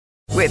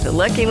With the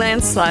Lucky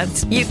Land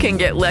Slots, you can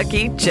get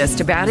lucky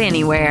just about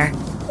anywhere.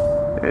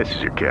 This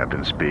is your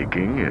captain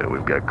speaking.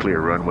 We've got clear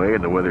runway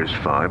and the weather's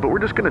fine, but we're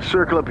just going to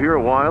circle up here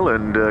a while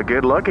and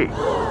get lucky.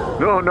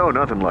 No,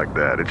 nothing like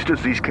that. It's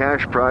just these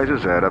cash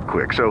prizes add up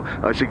quick. So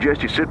I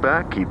suggest you sit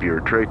back, keep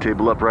your tray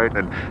table upright,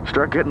 and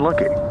start getting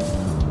lucky.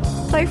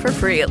 Play for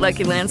free at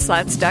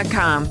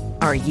LuckyLandSlots.com.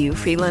 Are you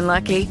feeling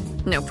lucky?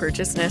 No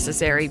purchase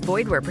necessary.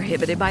 Void where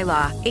prohibited by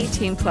law.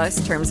 18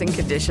 plus terms and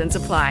conditions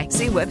apply.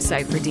 See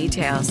website for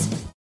details.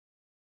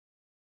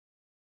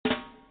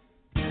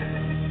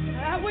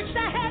 I wish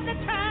I had the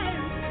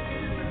time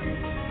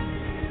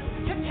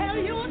to tell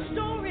you a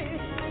story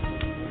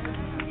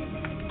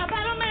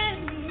about a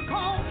man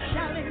called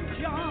Shouting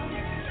John.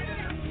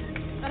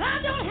 But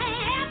I don't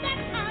have that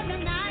time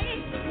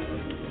tonight.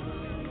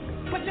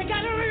 But you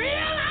gotta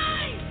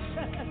realize,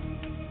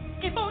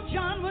 if old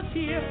John was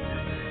here,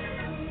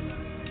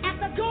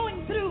 after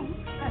going through,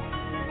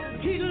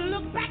 he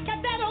looked back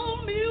at that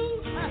old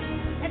mule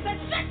and said,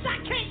 since I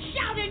can't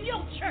shout in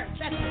your church,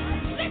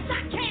 since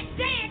I can't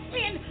dance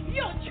in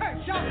your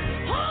church,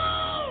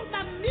 hold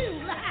my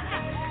mule,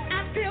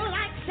 I feel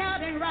like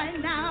shouting right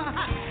now.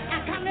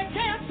 I come to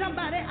tell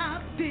somebody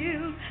I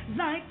feel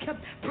like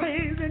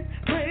praising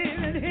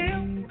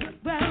him.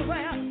 Well,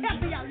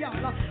 help me out,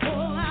 y'all.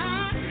 Oh,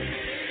 I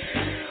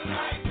feel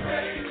like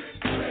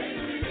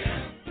praising him.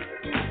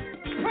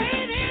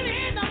 Praising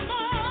in the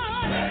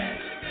morning.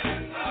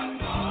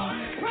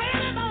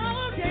 Praising him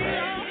all day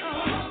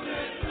long.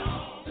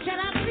 Said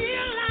I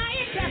feel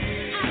like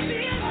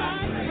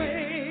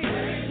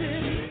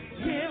praising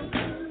him.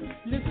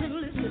 Listen.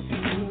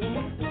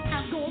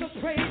 I'm gonna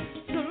praise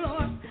the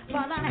Lord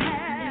while I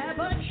have a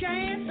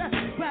chance.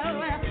 Well, oh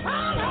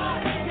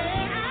Lord,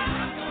 yeah.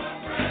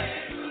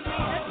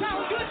 That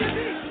sounds good to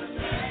me.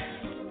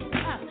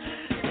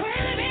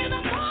 Praise him in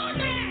the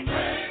morning.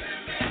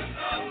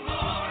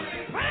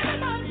 Praise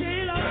him all day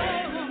long.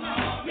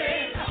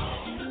 Yeah.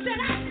 Said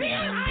I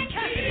feel like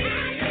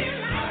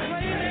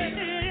praising.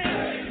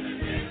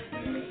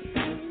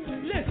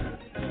 Listen,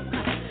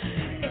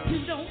 if you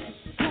don't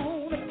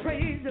wanna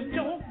praise him,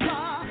 don't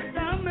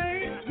bother me.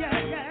 Yeah.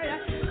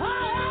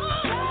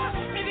 Oh,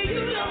 if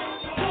you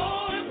don't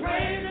wanna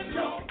praise him,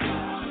 don't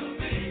bother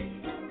me.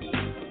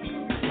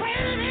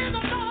 Praise him in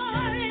the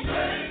morning.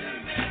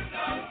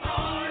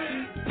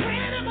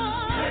 Praise him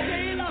all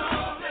day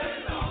long.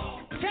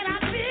 Said I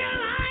feel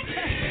like,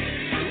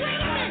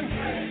 wait a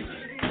minute.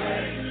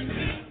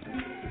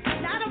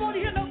 Now I don't want to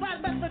hear nobody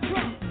but the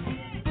drum.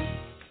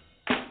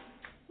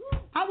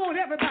 I want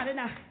everybody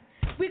now.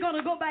 We're going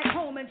to go back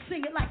home and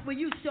sing it like we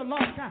used to a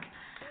long time.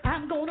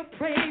 I'm going to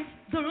praise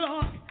the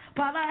Lord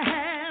while I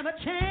have a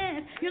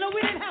chance. You know,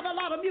 we didn't have a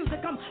lot of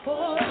music. I'm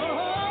going to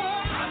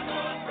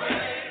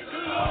praise the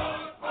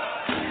Lord while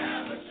I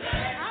have a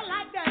chance. I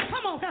like that.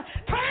 Come on.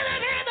 Praise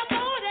him in the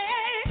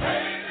morning.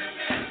 Praise him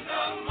in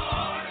the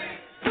morning.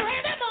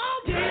 Praise him all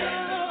day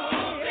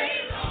long.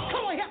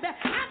 Come on, help me.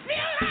 I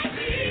feel like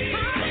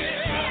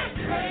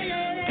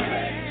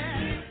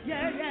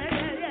yeah.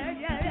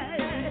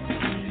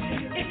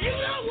 If you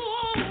don't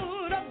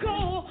want to go,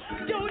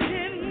 don't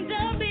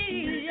hinder me,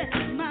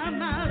 my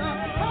mother.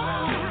 Oh,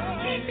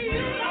 if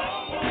you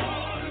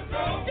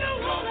don't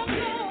want to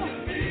go,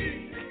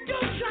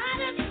 don't try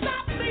to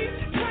stop me.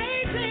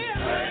 Praise him.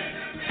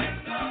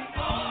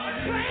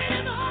 Praise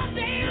him all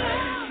day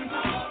long.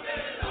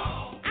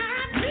 I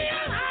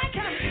feel like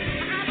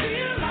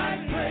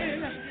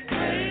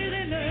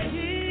praising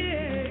again.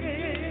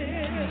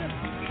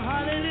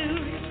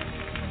 Hallelujah.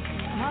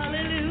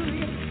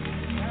 Hallelujah.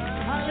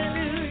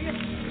 Hallelujah.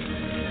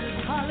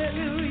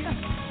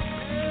 Hallelujah.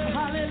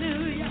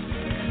 Hallelujah.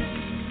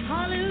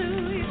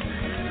 Hallelujah.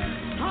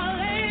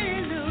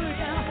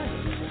 Hallelujah.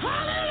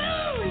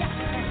 Hallelujah.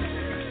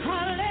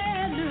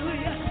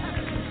 Hallelujah.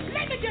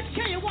 Let me just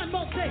tell you one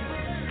more thing.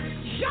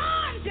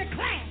 John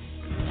declared,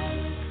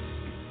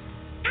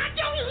 I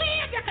don't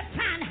live in a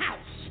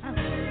townhouse.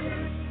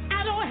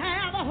 I don't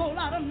have a whole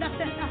lot of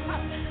nothing.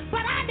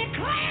 But I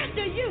declare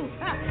to you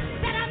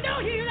that I know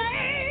he's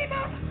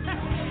able.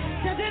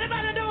 Does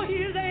anybody know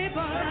he's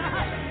able?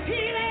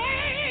 He's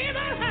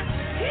able.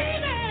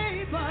 He's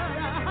able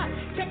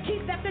to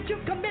keep that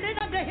you've committed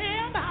unto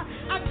him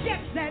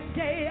against that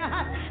day.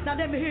 Now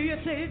let me hear you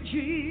say,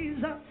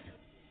 Jesus.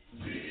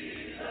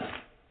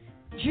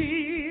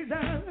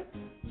 Jesus.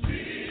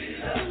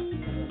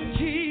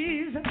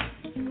 Jesus.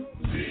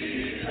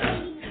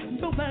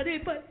 Nobody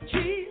but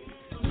Jesus.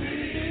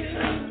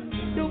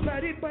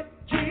 Nobody but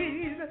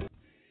Jesus.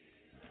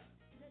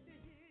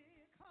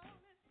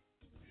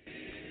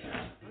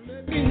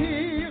 Let me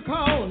hear you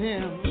call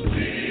him.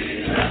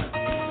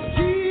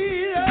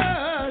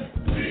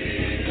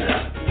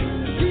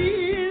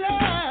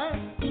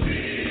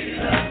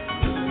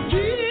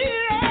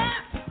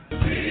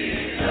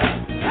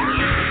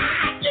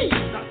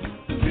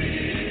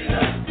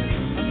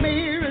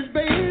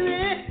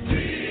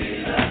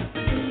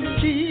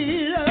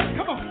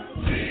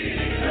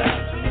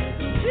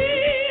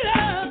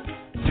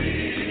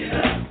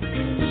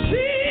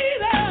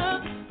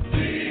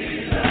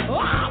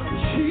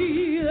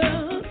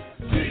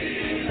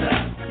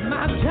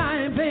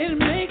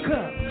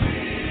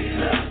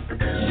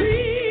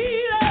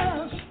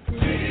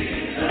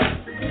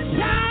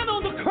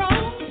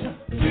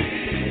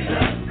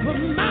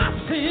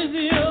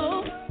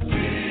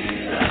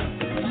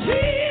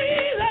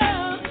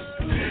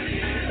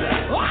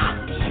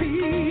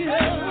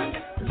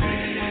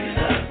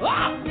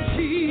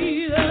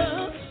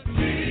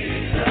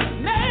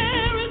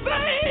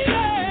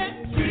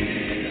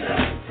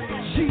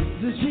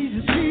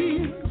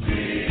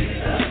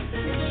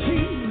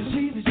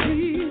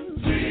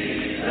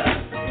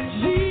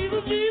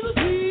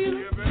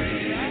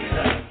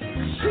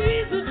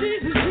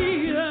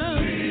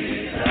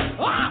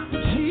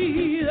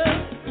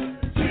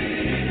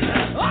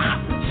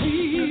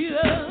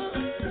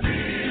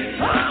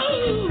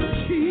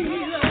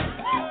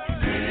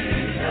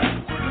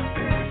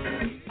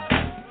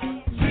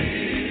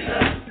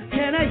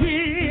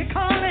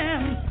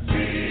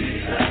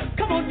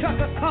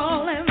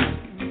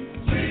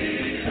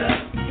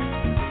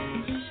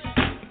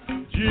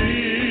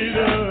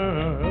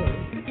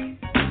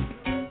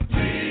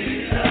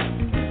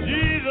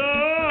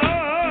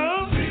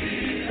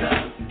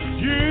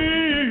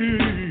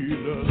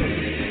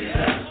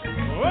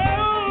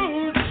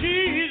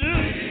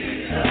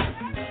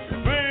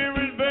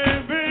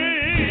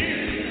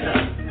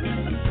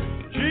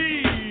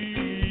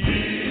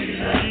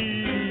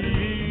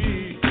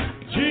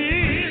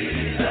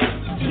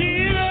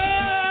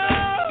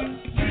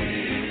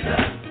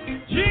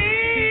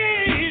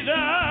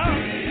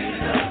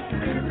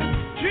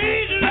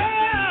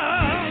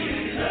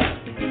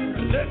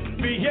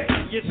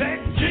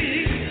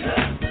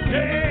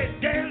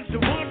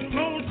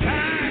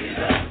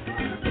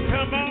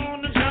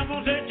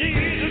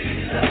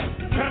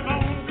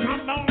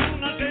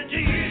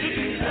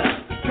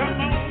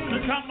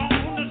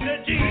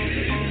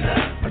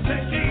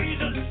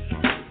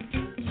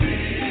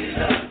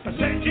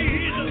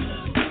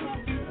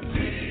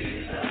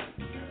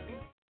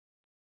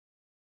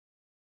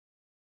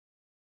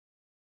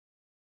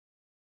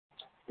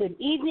 Good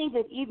evening,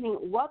 good evening.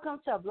 Welcome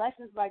to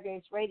Blessings by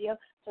Grace Radio.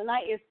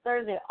 Tonight is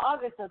Thursday,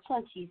 August the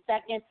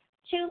 22nd,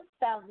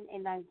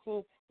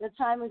 2019. The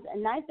time is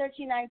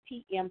 9:39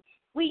 p.m.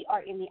 We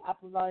are in the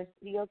Apple Valley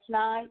studio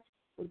tonight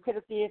with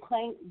critically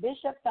acclaimed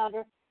Bishop,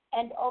 founder,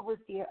 and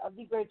overseer of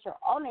the Greater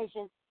All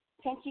Nations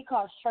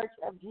Pentecost Church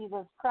of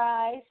Jesus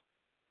Christ,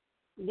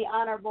 the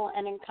Honorable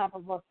and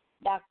Incomparable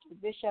Dr.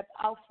 Bishop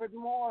Alfred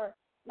Moore.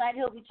 Tonight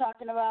he'll be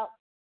talking about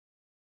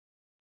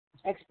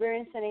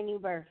experiencing a new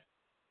birth.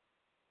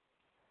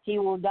 He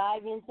will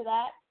dive into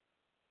that.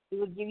 He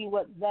will give you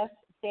what thus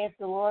saith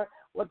the Lord,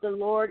 what the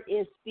Lord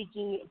is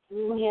speaking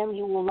through him.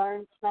 You will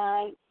learn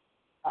tonight.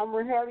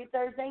 We're here every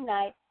Thursday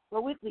night for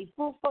weekly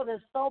Food for the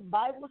Soul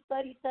Bible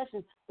study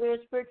sessions.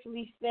 We're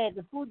spiritually fed.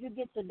 The food you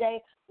get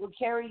today will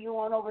carry you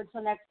on over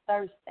to next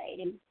Thursday.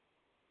 And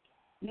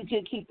you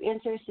can keep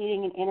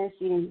interceding and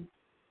interceding.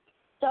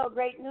 So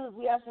great news.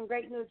 We have some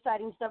great new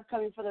exciting stuff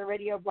coming for the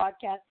radio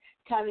broadcast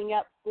coming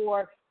up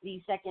for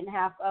the second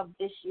half of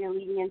this year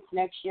leading into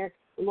next year.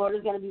 The Lord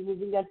is going to be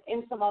moving us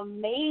in some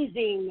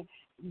amazing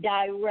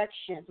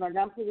directions. My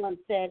grandpa once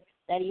said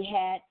that he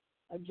had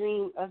a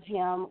dream of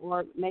him,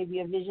 or maybe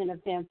a vision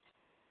of him,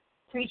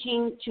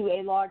 preaching to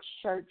a large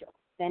church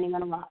standing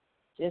on a rock.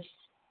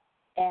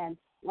 And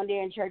one day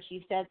in church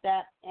he said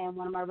that, and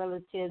one of my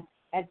relatives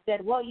had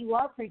said, well, you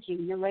are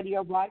preaching your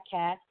radio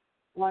broadcast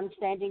on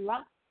standing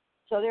rock.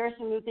 So there are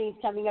some new things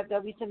coming up.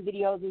 There'll be some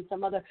videos and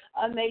some other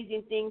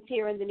amazing things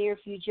here in the near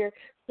future.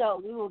 So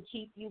we will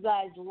keep you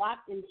guys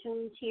locked and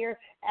tuned here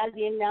as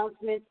the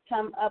announcements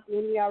come up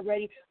when we are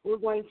ready. We're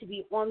going to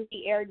be on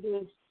the air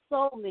doing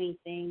so many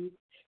things.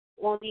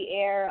 On the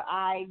air,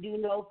 I do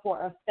know for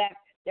a fact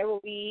there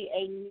will be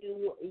a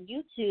new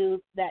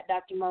YouTube that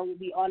Dr. Moore will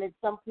be on at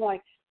some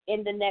point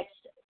in the next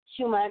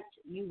 2 months.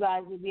 You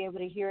guys will be able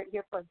to hear it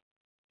here first.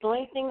 The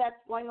only thing that's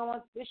going on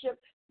with Bishop,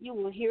 you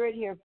will hear it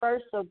here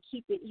first, so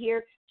keep it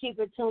here, keep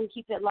it tuned,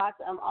 keep it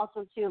locked.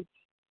 Also, too,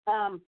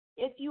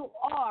 if you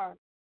are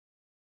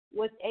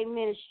with a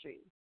ministry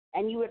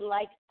and you would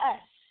like us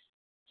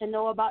to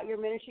know about your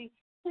ministry,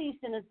 please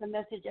send us a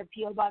message at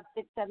P.O. Box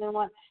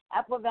 671,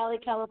 Apple Valley,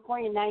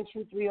 California,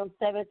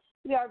 92307.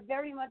 We are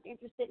very much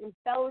interested in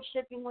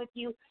fellowshipping with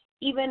you,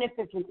 even if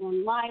it's an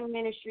online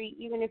ministry,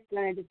 even if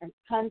you're in a different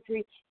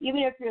country,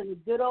 even if you're in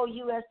the good old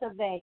U.S. of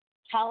A.,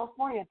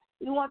 California.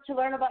 We want to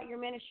learn about your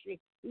ministry.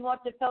 We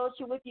want to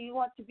fellowship with you. You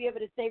want to be able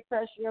to say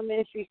prayers for your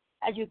ministry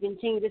as you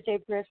continue to say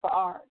prayers for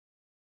ours.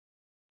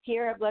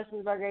 Here at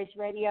Blessings by Grace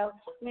Radio,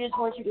 we just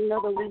want you to know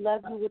that we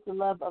love you with the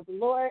love of the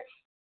Lord,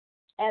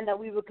 and that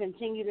we will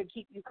continue to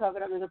keep you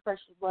covered under the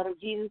precious blood of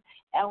Jesus.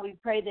 And we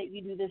pray that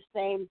you do the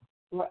same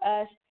for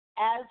us.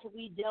 As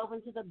we delve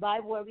into the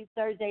Bible every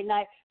Thursday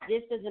night,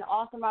 this is an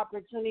awesome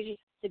opportunity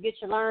to get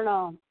your learn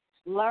on.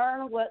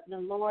 Learn what the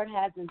Lord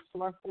has in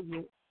store for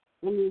you.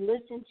 When you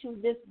listen to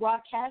this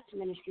broadcast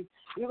ministry,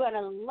 you're going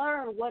to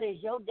learn what is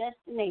your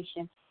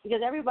destination,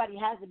 because everybody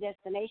has a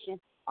destination.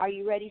 Are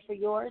you ready for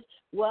yours?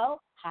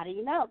 Well, how do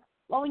you know?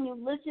 Well, when you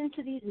listen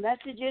to these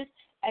messages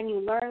and you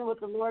learn what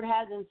the Lord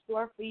has in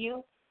store for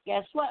you,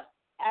 guess what?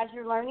 As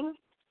you're learning,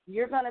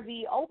 you're going to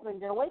be open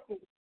and awakened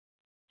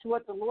to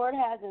what the Lord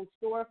has in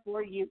store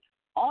for you.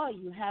 All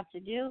you have to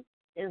do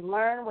is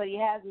learn what he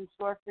has in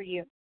store for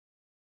you.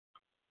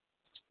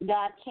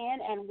 God can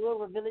and will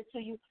reveal it to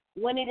you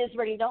when it is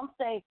ready. Don't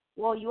say,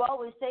 well, you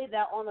always say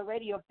that on the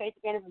radio, faith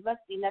again, if it must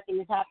be, nothing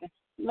has happened.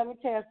 Let me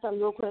tell you something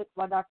real quick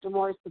while Dr.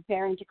 Moore is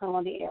preparing to come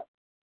on the air.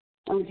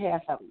 Let me tell you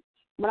something.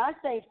 When I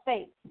say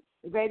faith,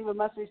 the greater of a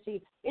mustard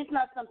seed, it's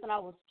not something I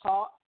was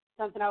taught,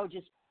 something I would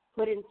just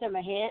put into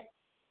my head.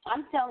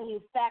 I'm telling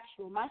you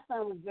factual. My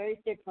son was very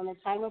sick from the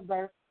time of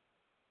birth,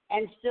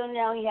 and still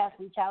now he has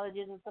some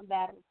challenges and some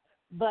battles.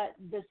 But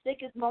the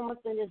sickest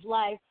moments in his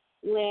life,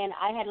 when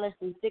I had less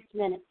than 6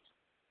 minutes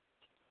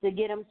to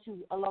get him to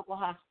a local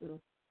hospital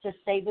to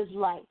save his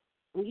life.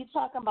 When you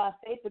talk about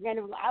faith, again,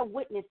 I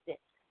witnessed it.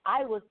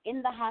 I was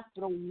in the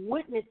hospital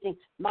witnessing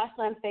my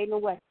son fading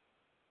away.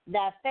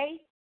 That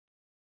faith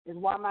is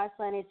why my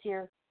son is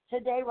here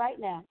today, right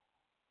now.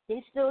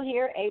 He's still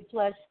here,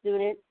 A-plus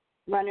student,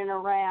 running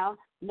around,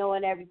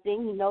 knowing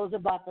everything. He knows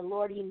about the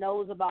Lord. He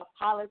knows about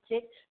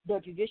politics, the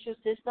judicial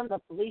system, the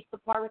police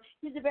department.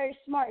 He's a very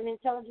smart and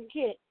intelligent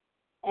kid.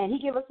 And he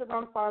gives us a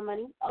run for our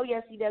money. Oh,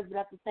 yes, he does. But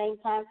at the same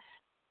time,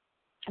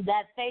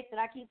 that faith that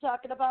I keep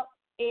talking about,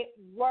 it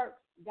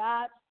works.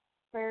 God's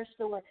prayers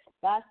still work.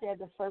 God said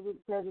the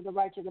fervent prayers of the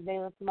righteous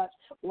availeth much.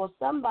 Well,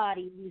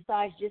 somebody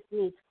besides just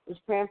me was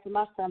praying for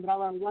my son, but I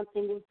learned one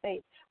thing with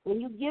faith.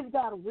 When you give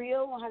God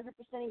real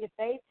 100% of your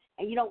faith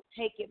and you don't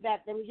take it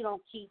back, then you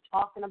don't keep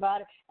talking about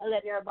it and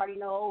letting everybody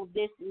know, oh,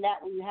 this and that.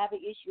 When you have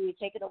an issue, you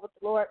take it over to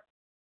the Lord.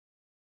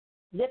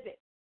 Zip it.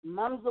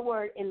 Mum's the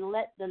word, and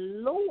let the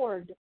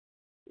Lord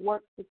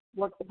work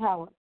the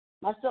power.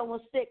 My son was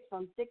sick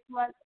from 6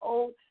 months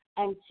old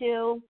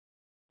until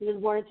he was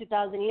born in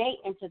 2008.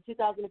 Until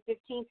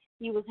 2015,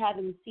 he was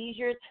having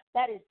seizures.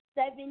 That is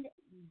 7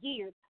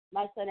 years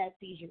my son had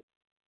seizures.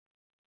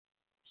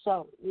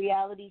 So,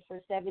 reality,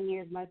 for 7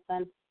 years, my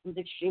son was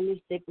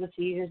extremely sick with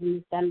seizures,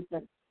 and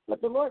the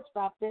But the Lord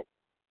stopped it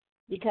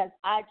because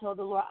I told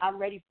the Lord, I'm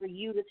ready for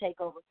you to take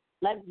over.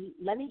 Let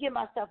me get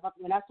myself up,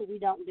 and that's what we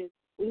don't do.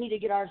 We need to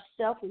get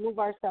ourselves, remove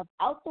ourselves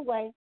out the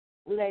way,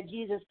 and let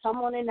Jesus come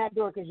on in that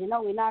door, because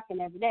we're knocking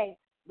every day,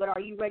 but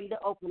are you ready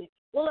to open it?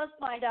 Well, let's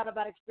find out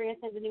about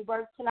experiencing the new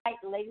birth tonight,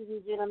 ladies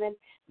and gentlemen,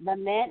 the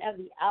man of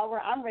the hour.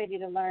 I'm ready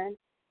to learn.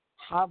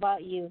 How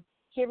about you?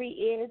 Here he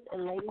is,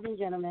 and ladies and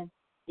gentlemen,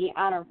 the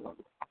honorable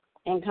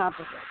and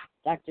competent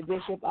Dr.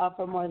 Bishop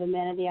Alfred Moore, the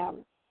man of the hour.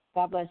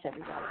 God bless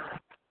everybody.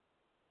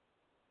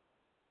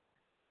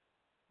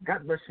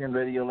 God bless you in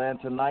Radio Land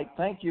tonight.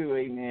 Thank you,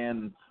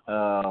 amen.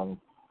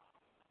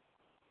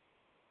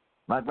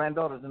 My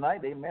granddaughter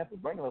tonight, amen, for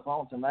bringing us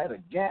on tonight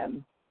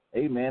again,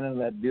 amen, and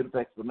that beautiful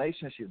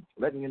explanation. She's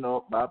letting you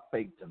know about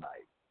faith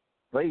tonight.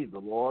 Praise the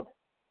Lord.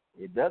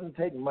 It doesn't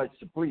take much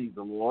to please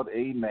the Lord,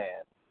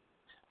 amen.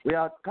 We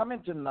are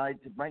coming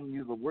tonight to bring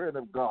you the word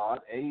of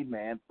God,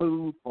 amen,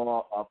 food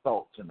for our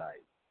thought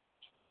tonight.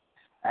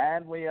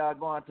 And we are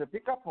going to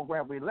pick up from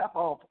where we left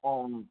off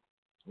on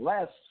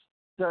last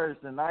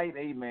Thursday night,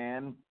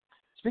 amen,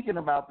 speaking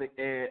about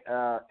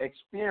the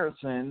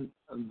experiencing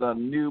the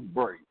new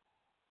birth.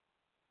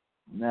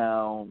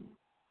 Now,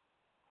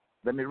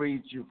 let me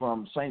read you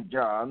from St.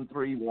 John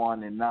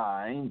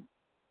 3:1-9.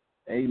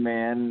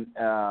 Amen.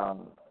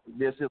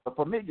 This is a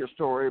familiar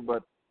story,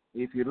 but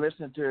if you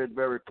listen to it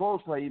very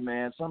closely,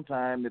 amen,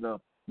 sometimes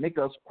it'll make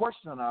us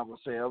question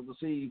ourselves to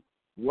see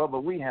whether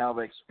we have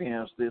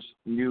experienced this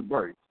new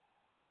birth.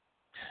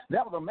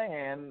 There was a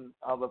man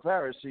of the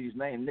Pharisees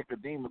named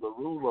Niccodemus, the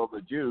ruler of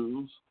the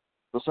Jews.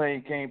 The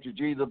same came to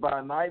Jesus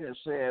by night and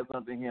said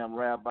unto him,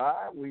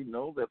 Rabbi, we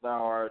know that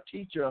thou art a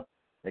teacher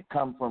that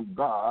come from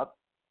God,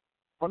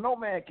 for no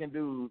man can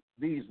do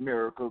these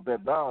miracles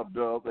that thou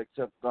dost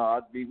except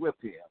God be with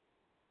him.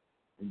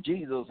 And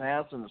Jesus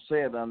answered and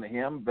said unto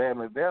him,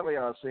 Verily, verily,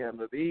 I say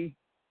unto thee,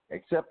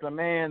 except a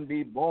man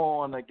be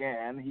born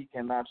again, he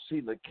cannot see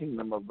the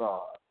kingdom of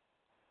God.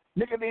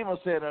 Nicodemus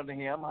said unto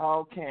him,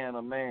 How can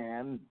a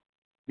man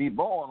be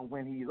born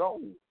when he's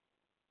old?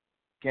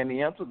 Can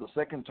he enter the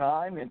second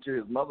time into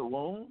his mother's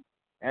womb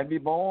and be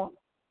born?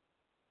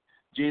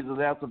 Jesus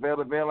answered,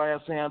 Verily, verily, I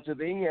say unto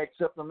thee,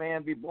 except a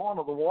man be born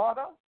of the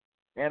water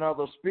and of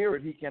the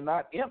Spirit, he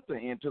cannot enter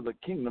into the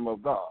kingdom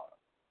of God.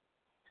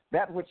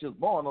 That which is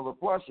born of the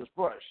flesh is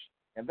flesh,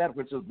 and that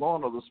which is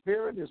born of the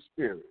Spirit is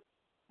spirit.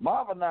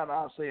 Marvel not,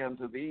 I say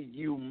unto thee,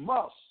 you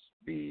must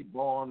be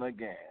born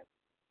again.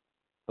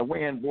 The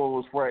wind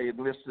blows where it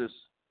listeth,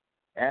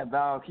 and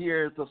thou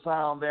hearest the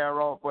sound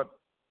thereof, but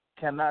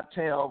cannot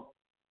tell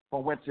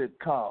from whence it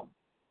comes,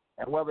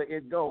 and whither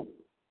it goes.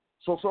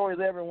 So is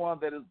everyone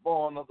that is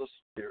born of the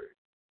Spirit.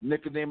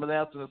 Nicodemus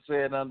answered and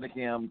said unto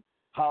him,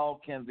 How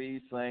can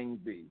these things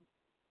be?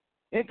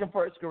 In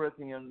 1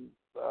 Corinthians,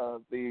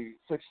 the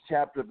 6th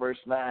chapter, verse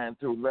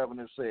 9-11,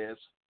 it says,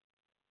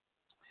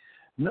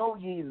 Know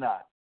ye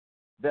not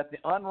that the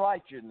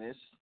unrighteousness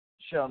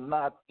shall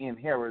not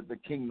inherit the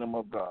kingdom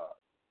of God?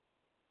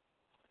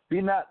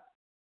 Be not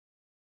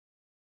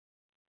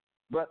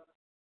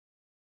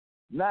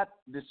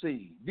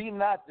deceived. Be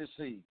not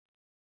deceived.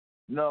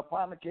 No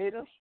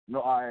fornicators,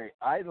 no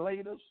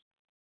idolaters,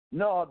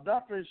 no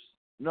adulterers,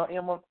 no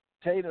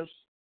imitators,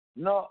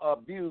 no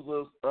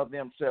abusers of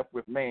themselves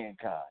with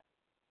mankind,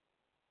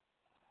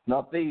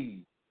 no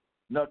thieves,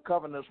 no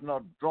covetous,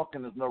 no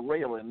drunkenness, no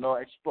railing, no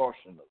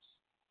extortioners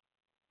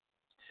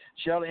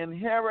shall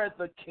inherit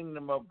the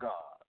kingdom of God.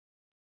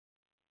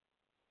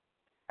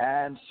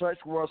 And such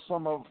were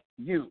some of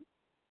you,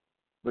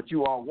 but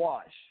you are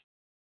washed,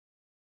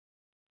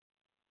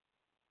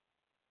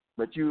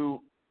 but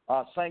you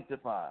are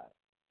sanctified,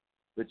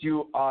 but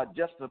you are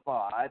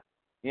justified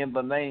in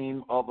the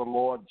name of the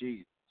Lord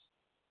Jesus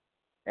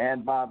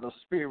and by the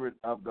Spirit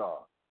of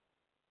God.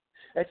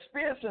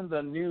 Experiencing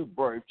the new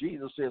birth,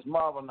 Jesus says,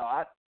 Marvel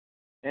not,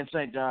 in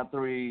St. John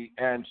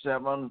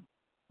 3:7,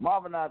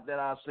 marvel not that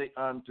I say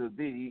unto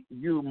thee,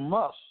 you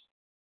must,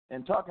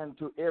 and talking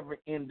to every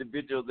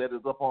individual that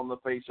is upon the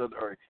face of the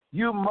earth,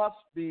 you must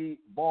be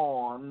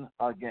born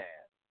again.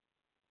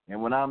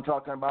 And when I'm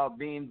talking about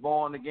being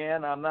born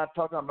again, I'm not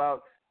talking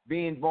about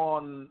being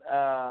born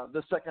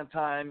the second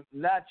time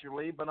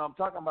naturally, but I'm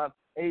talking about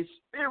a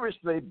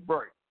spiritually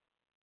birth.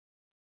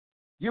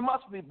 You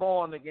must be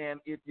born again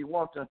if you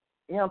want to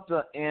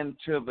enter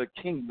into the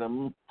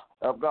kingdom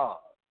of God.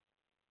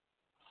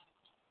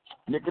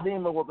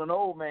 Nicodemus was an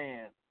old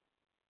man,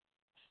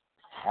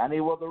 and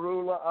he was the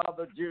ruler of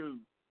the Jews.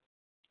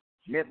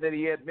 Yet that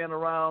he had been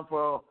around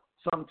for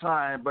some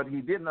time, but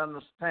he didn't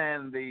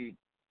understand the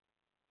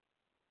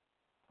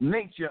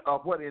nature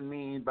of what it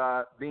means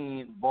by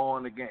being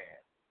born again.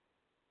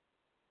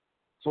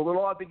 So the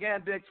Lord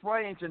began to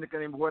explain to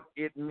Nicodemus what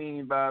it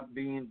means by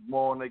being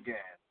born again.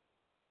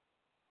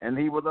 And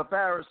he was a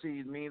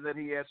Pharisee, meaning that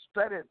he had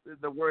studied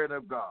the Word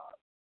of God,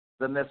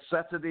 the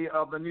necessity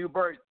of the new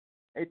birth.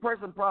 A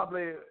person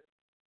probably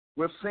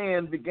with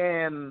sin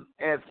began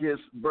at his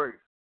birth.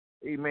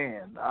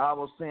 Amen.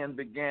 Our sin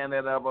began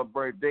at our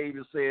birth.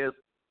 David says,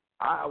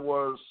 I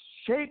was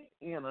shaped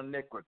in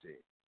iniquity,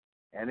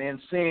 and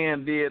in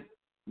sin did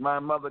my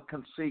mother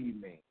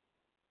conceived me.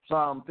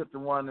 Psalm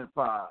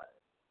 51:5.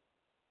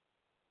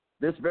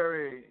 This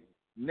very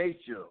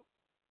nature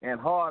and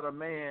heart of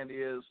man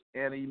is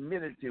an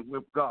enmity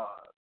with God.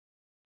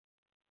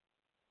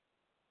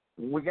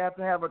 We got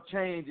to have a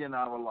change in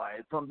our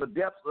life. From the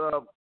depths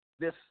of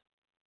this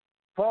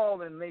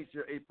fallen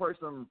nature, a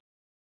person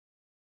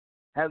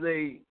has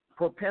a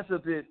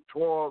propensity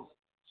towards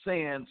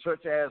sin,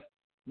 such as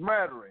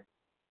murdering.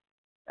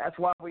 That's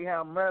why we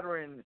have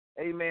murdering,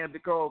 amen,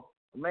 because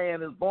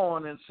man is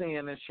born in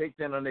sin and shaped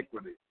in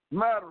iniquity.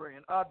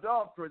 Murdering,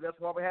 adultery, that's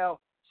why we have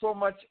so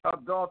much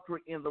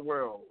adultery in the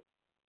world.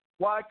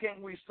 Why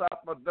can't we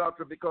stop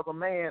adultery? Because a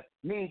man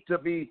needs to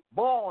be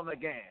born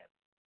again.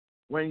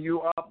 When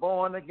you are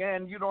born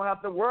again, you don't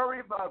have to worry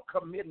about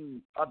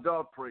committing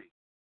adultery.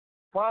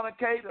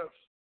 Fornicators,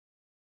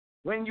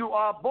 when you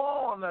are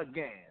born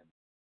again,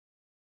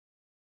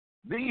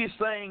 these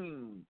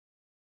things,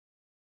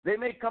 they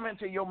may come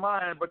into your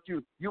mind, but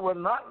you will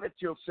not let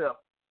yourself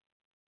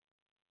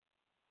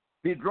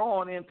be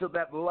drawn into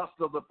that lust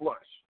of the flesh.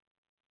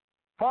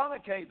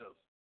 Fornicators,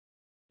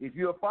 if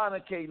you're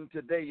fornicating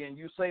today and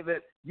you say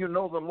that you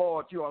know the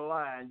Lord, you are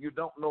lying. You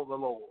don't know the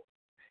Lord.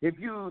 If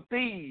you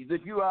thieves,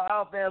 if you are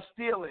out there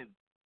stealing,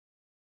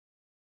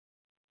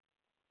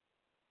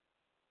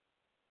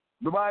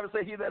 the Bible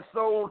says, he that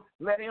stole,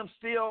 let him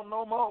steal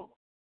no more.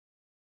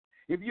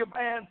 If you're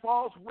bearing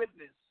false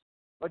witness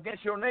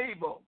against your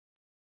neighbor,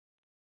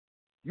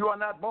 you are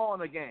not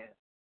born again.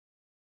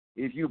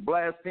 If you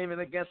blaspheming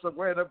against the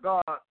word of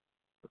God,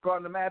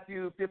 according to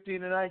Matthew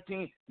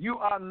 15:19, you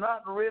are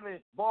not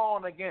really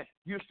born again.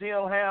 You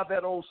still have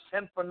that old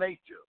sinful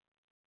nature.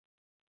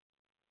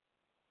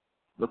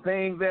 The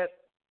things that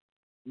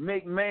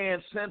make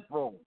man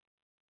sinful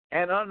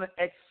and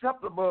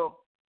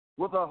unacceptable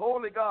with a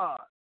holy God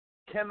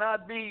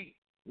cannot be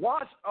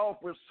washed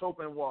off with soap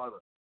and water.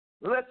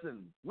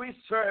 Listen, we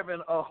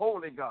serving a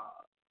holy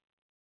God.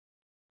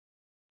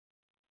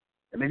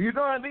 And if you're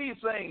doing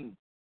these things,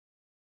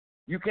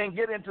 you can't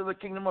get into the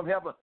kingdom of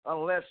heaven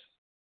unless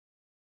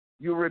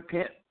you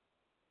repent.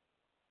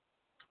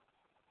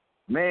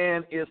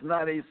 Man is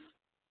not a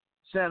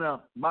sinner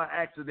by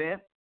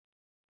accident.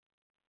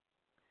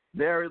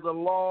 There is a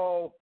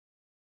law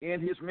in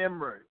his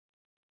memory,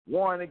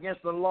 warring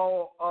against the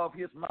law of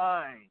his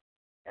mind,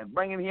 and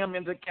bringing him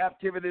into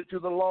captivity to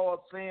the law of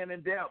sin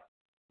and death.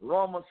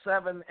 Romans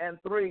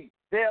 7:3.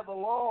 There's the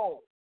law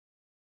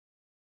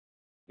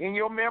in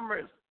your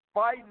memories,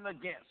 fighting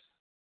against.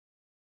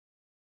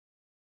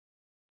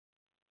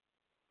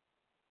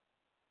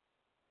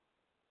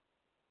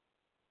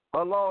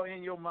 A law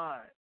in your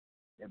mind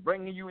and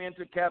bringing you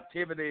into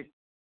captivity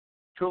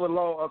to the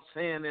law of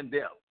sin and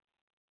death.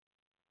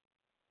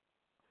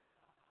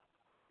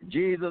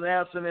 Jesus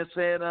answered and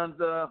said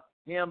unto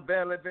him,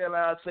 verily, verily,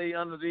 I say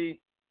unto thee,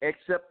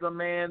 except a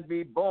man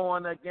be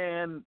born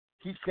again,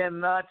 he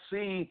cannot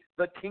see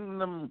the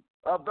kingdom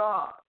of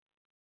God.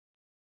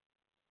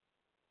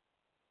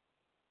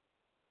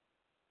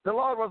 The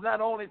Lord was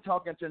not only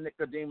talking to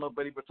Niccodemus,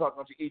 but he was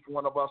talking to each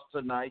one of us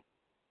tonight.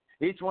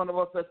 Each one of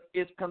us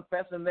is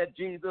confessing that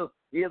Jesus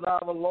is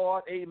our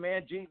Lord.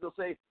 Amen. Jesus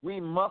said we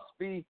must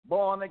be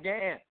born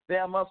again.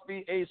 There must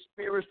be a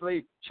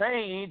spiritually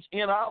change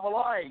in our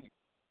life.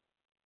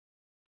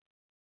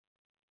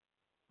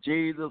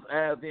 Jesus,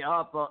 as the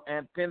author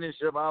and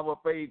finisher of our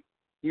faith,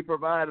 he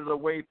provided a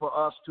way for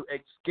us to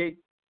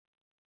escape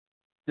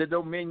the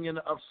dominion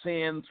of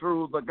sin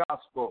through the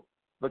gospel.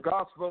 The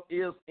gospel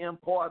is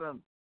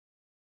important.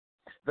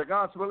 The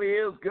gospel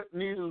is good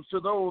news to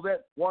those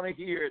that want to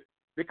hear it,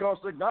 because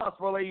the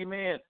gospel,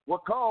 amen, will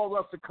cause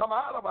us to come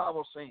out of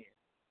our sin.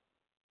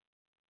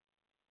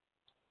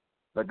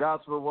 The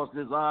gospel was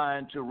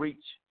designed to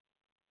reach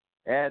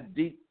as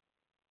deep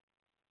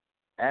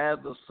as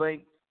the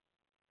saint,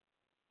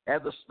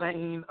 as the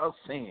stain of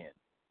sin.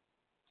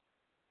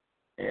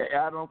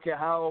 I don't care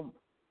how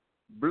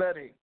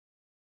bloody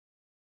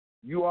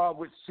you are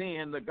with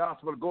sin, the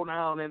gospel will go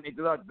down and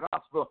the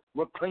gospel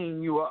will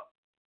clean you up.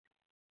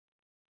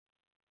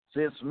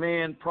 Since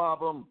man's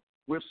problem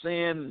with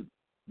sin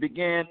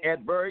began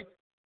at birth,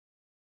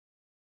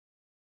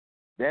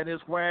 that is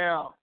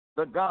where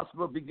the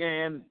gospel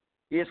began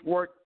its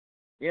work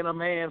in a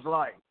man's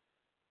life.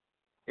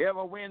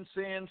 Ever when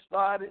sin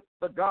started,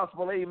 the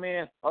gospel,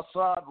 amen,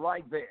 started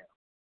right there.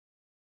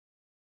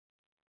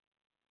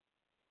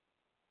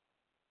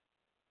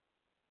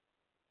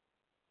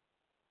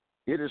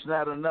 It is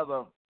not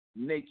another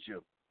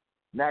nature,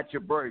 not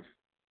your birth,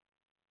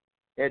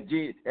 as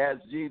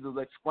Jesus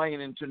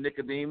explaining to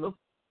Nicodemus,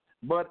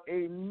 but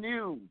a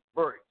new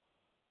birth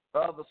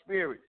of the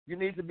Spirit. You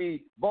need to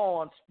be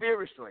born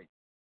spiritually.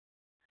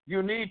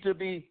 You need to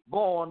be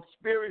born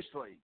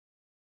spiritually.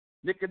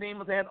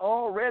 Nicodemus had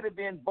already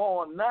been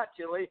born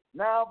naturally.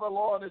 Now the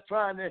Lord is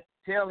trying to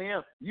tell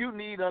him, you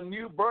need a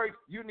new birth.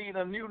 You need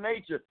a new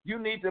nature. You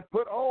need to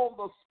put on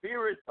the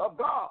Spirit of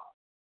God.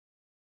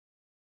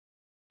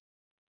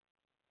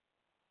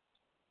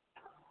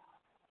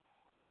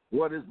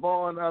 What is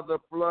born of the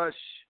flesh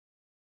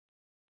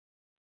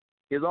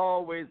is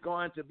always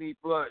going to be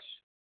flesh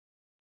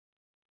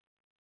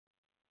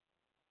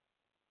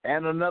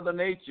and another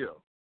nature.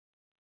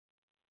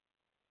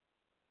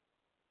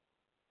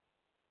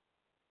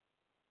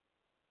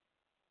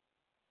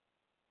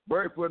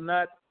 Birth will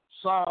not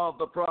solve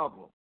the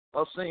problem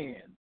of sin.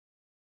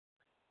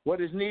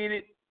 What is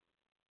needed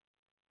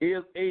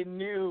is a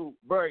new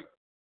birth.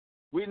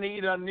 We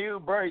need a new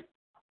birth.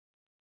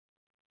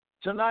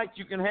 Tonight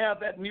you can have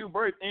that new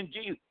birth in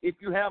Jesus. If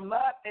you have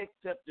not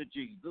accepted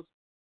Jesus,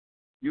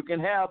 you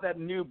can have that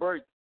new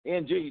birth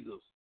in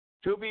Jesus.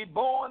 To be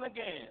born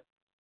again,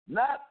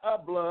 not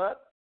of blood,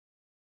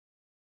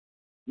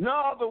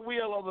 nor the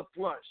will of the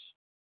flesh,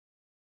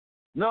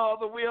 nor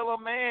the will of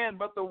man,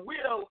 but the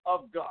will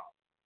of God.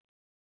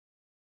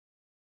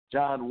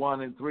 John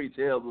 1:3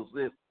 tells us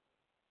this.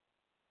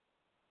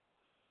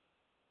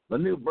 The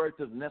new birth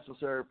is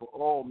necessary for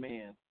all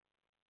men.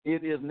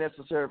 It is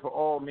necessary for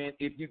all men.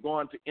 If you're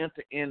going to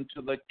enter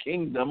into the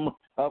kingdom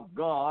of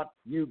God,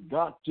 you've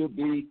got to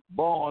be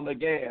born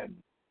again.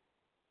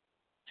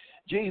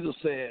 Jesus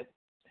said,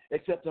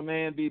 except a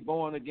man be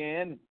born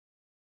again,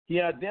 he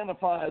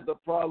identified the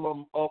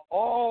problem of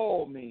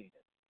all men.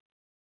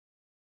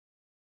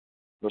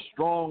 The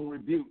strong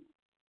rebuke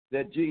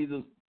that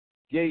Jesus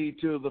gave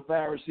to the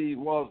Pharisees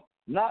was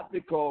not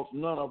because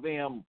none of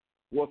them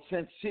were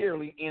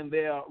sincerely in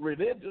their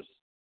religious.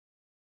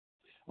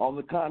 On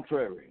the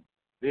contrary,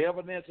 the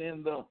evidence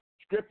in the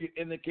scripture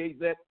indicates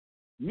that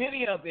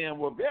many of them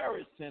were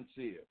very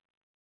sincere.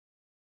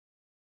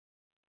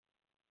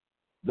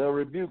 The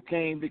rebuke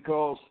came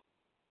because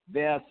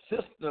their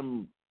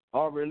system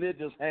of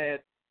religious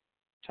had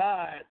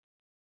tied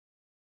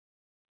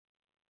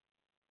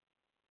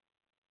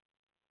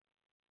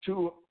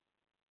to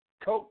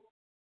cope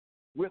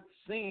with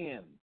sin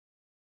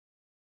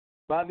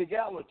by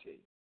legality,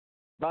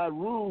 by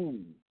rule,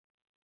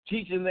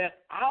 teaching that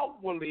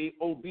outwardly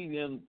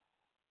obedience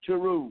to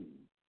rule,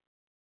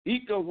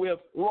 equal with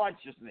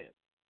righteousness.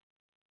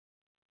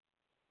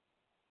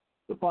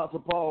 The Apostle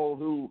Paul,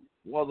 who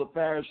was a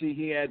Pharisee,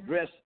 he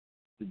addressed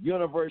the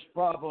universe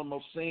problem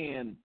of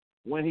sin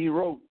when he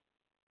wrote,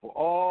 for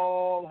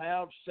all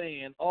have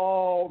sinned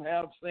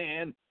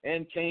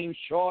and came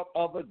short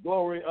of the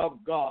glory of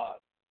God.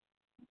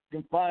 You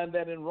can find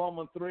that in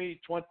Romans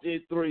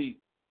 3:23.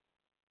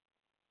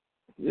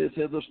 This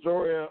is the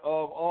story of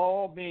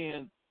all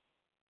men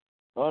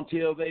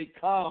until they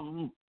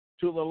come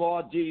to the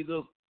Lord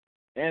Jesus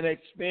and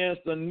experience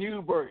the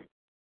new birth.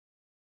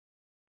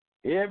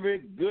 Every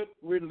good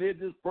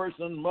religious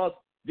person must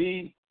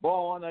be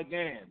born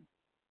again.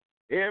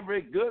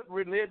 Every good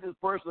religious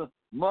person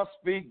must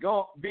be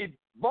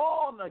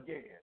born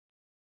again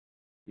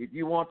if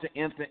you want to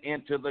enter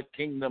into the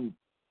kingdom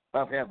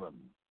of heaven.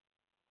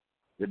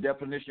 The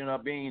definition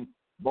of being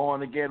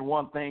born again,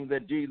 one thing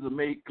that Jesus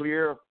made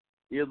clear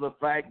is the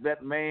fact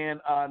that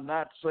man are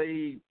not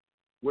saved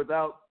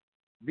without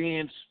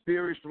being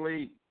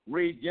spiritually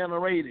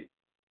regenerated.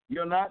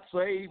 You're not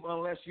saved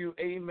unless you,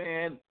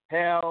 amen,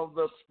 have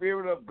the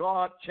Spirit of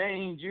God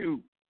change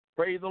you.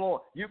 Praise the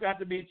Lord. You got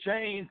to be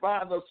changed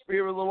by the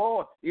Spirit of the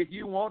Lord if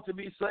you want to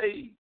be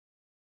saved.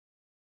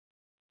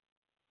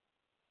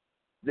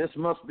 This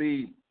must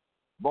be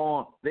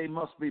born. They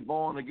must be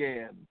born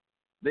again.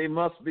 They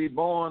must be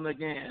born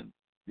again.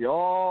 The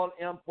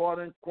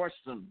all-important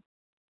question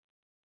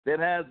that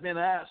has been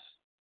asked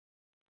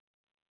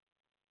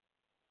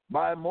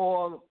by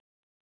more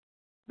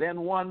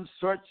than one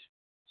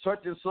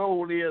searching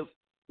soul is,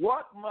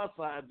 what must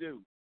I do?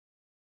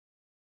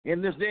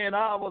 In this day and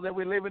hour that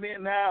we're living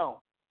in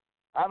now,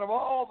 out of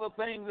all the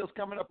things that's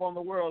coming up on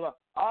the world,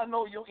 I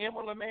know your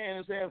inward man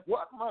and says,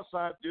 what must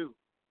I do?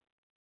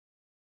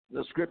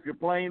 The scripture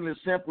plainly,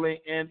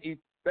 simply, and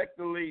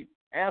effectively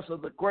answers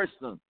the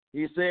question.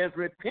 He says,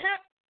 repent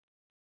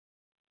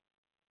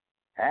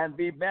and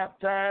be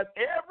baptized,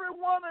 every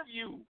one of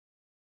you,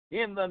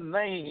 in the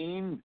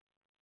name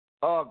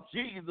of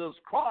Jesus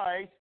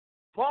Christ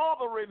for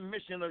the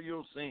remission of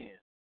your sins.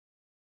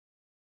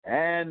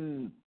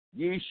 And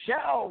ye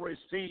shall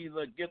receive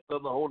the gift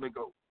of the Holy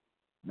Ghost.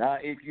 Now,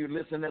 if you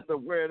listen at the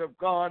word of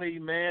God,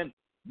 amen,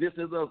 this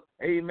is a,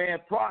 amen,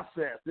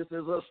 process. This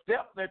is a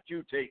step that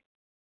you take.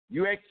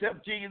 You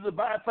accept Jesus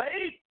by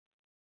faith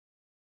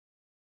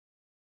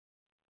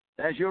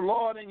as your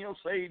Lord and your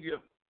Savior.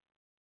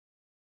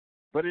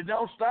 But it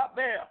don't stop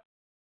there.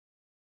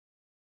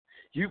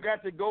 You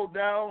got to go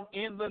down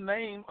in the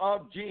name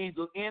of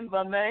Jesus, in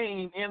the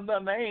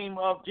name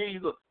of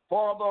Jesus,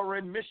 for the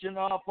remission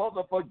of, for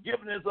the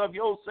forgiveness of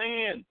your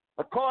sin,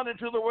 according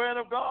to the word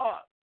of God.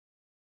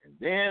 And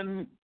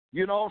then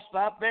you don't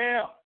stop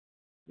there.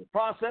 The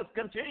process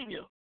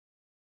continues.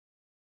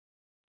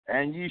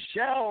 And you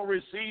shall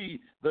receive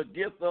the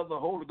gift of the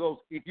Holy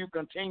Ghost if you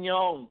continue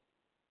on.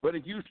 But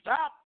if you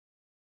stop,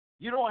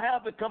 you don't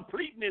have the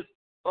completeness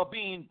of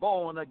being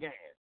born again.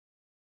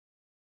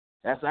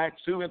 That's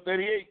Acts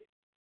 2:38.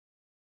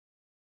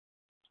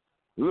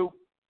 Luke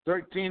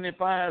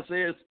 13:5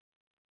 says,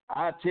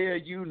 I tell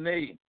you,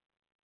 nay,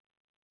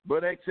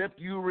 but except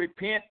you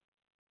repent,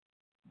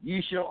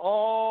 ye shall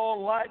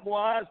all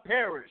likewise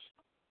perish.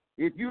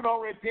 If you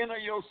don't repent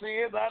of your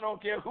sins, I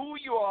don't care who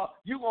you are,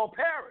 you're going to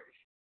perish.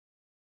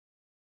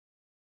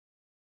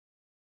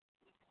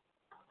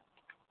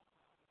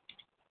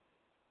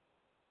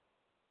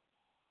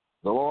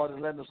 The Lord is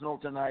letting us know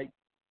tonight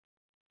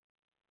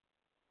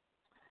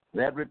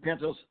that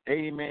repentance,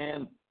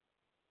 amen,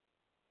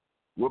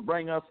 will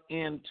bring us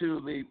into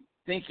the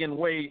thinking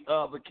way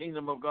of the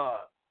kingdom of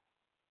God.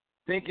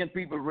 Thinking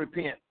people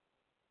repent.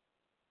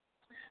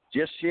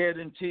 Just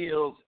shedding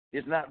tears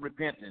is not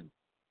repenting.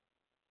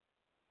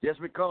 Just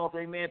because,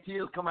 amen,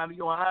 tears come out of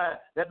your eye,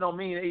 that don't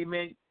mean,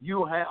 amen,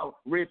 you have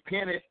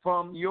repented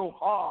from your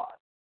heart.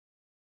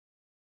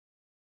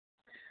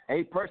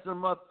 A person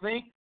must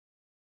think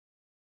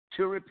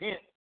to repent.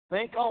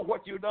 Think on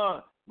what you've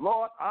done.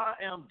 Lord, I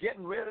am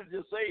getting ready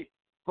to say,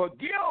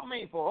 forgive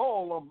me for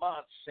all of my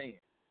sins.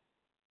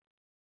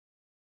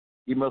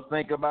 He must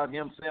think about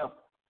himself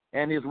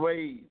and his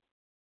ways.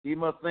 He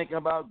must think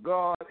about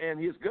God and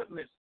his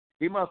goodness.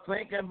 He must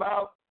think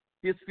about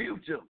his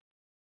future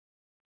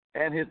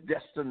and his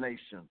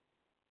destination.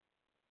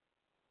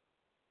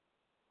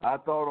 I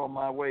thought on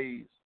my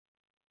ways,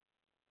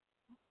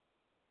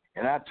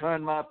 and I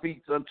turned my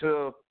feet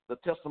unto the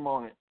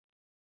testimony.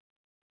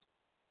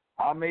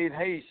 I made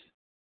haste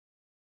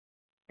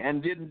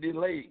and didn't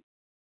delay,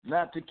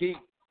 not to keep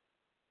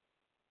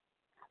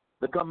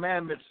the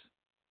commandments.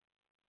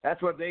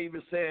 That's what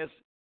David says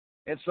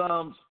in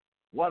Psalms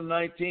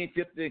 119,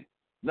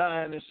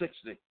 59, and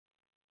 60.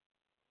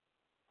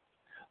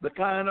 The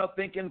kind of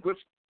thinking which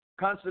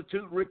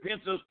constitute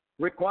repentance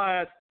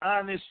requires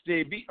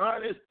honesty. Be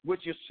honest with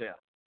yourself.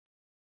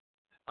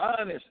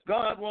 Honest.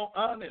 God wants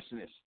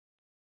honestness.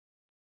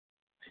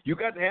 You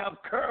got to have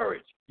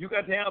courage. You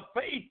got to have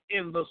faith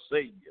in the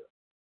Savior.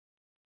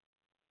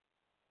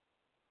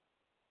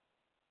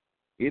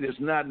 It is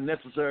not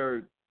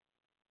necessary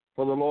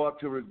for the Lord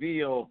to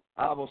reveal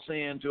our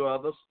sin to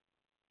others.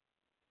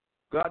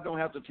 God don't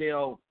have to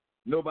tell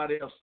nobody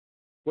else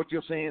what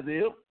your sins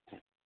is.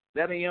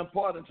 That ain't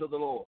important to the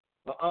Lord.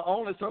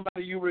 Only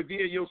somebody you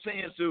reveal your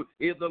sins to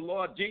is the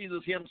Lord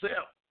Jesus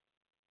himself.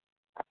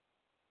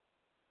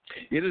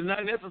 It is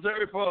not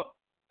necessary for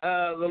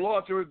the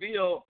Lord to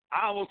reveal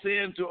our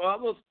sin to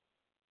others,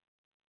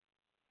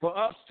 for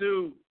us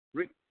to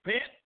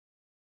repent.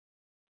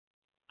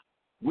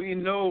 We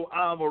know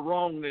our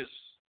wrongness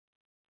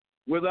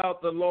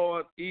without the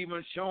Lord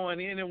even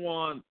showing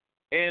anyone,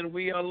 and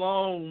we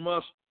alone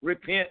must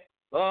repent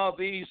of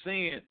these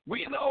sins.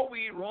 We know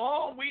we're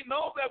wrong. We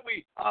know that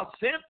we are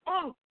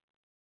sinful.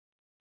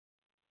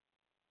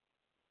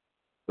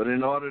 But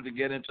in order to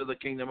get into the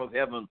kingdom of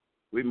heaven,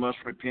 we must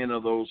repent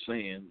of those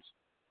sins.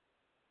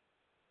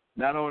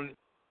 Not only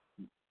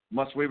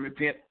must we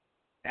repent,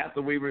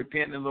 after we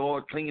repent and the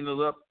Lord clean us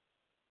up,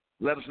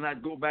 let us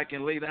not go back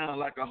and lay down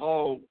like a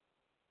hog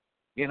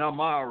in our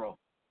marrow.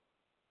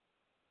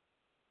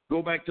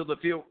 Go back to the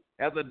field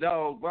as a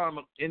dog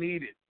vomit and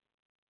eat it.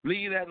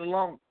 Leave that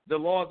alone. The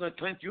Lord will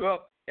cleanse you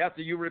up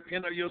after you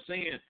repent of your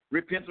sin.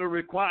 Repentance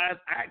requires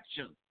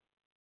action.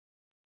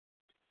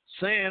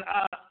 Saying,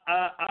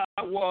 I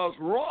was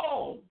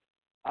wrong.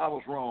 I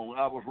was wrong.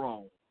 I was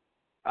wrong.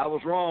 I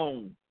was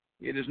wrong.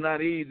 It is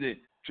not easy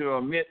to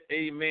admit,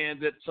 amen,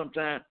 that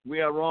sometimes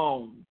we are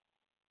wrong.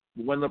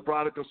 When the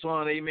prodigal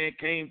son, amen,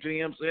 came to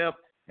himself,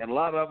 and a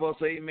lot of us,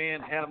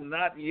 amen, have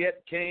not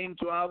yet came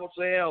to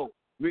ourselves.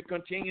 We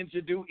continue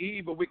to do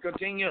evil. We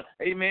continue,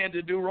 amen,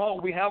 to do wrong.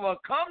 We haven't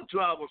come to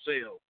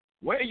ourselves.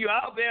 Where you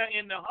out there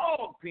in the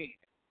hog pen,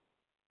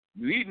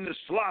 you eating the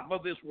slop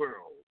of this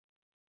world.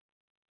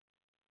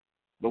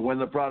 But when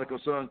the prodigal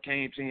son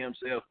came to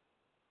himself,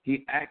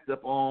 he acted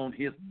upon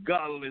his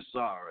godly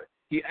sorrow.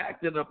 He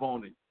acted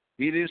upon it.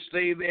 He didn't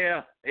stay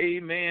there,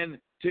 amen,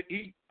 to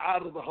eat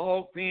out of the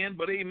hog pen,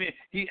 but, amen,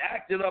 he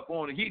acted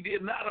upon it. He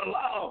did not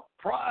allow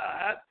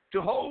pride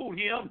to hold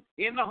him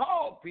in the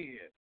hog pen.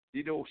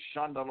 You know,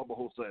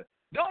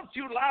 don't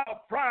you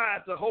allow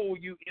pride to hold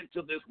you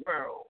into this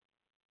world.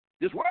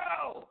 This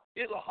world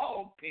is a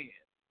hog pen.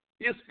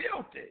 It's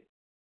filthy.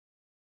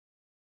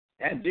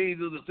 And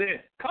Jesus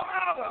said, come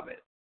out of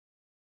it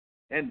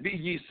and be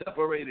ye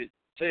separated,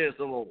 says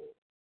the Lord.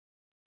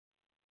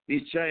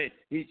 He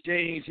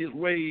changed his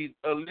ways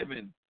of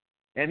living,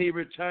 and he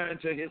returned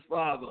to his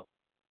Father.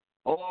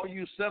 All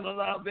you sinners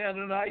out there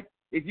tonight,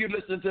 if you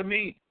listen to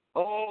me,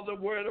 all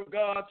the word of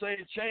God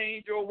says,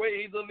 change your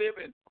ways of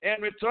living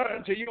and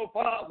return to your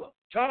Father.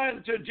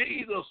 Turn to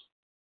Jesus,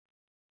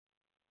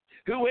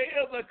 who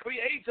is the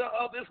creator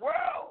of this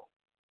world.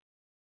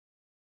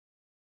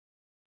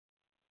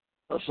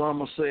 The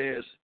psalmist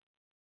says,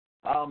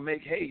 I'll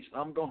make haste.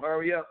 I'm going to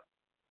hurry up.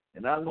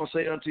 And I'm going to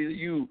say unto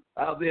you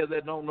out there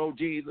that don't know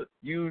Jesus,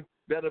 you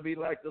better be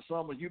like the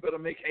psalmist. You better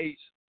make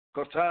haste,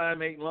 because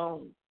time ain't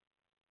long.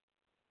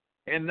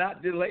 And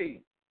not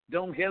delay.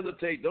 Don't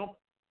hesitate. Don't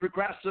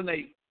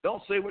procrastinate.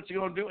 Don't say what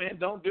you're going to do and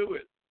don't do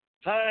it.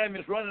 Time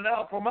is running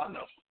out from under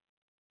us.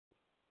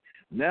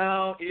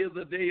 Now is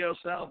the day of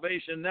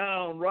salvation.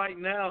 Now, right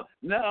now,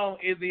 now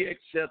is the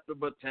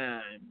acceptable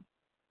time.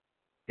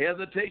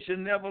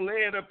 Hesitation never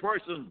led a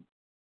person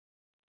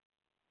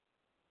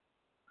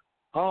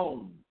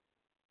home.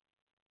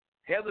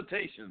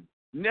 Hesitation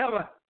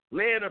never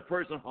led a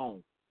person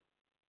home.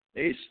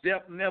 A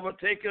step never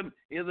taken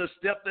is a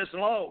step that's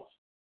lost.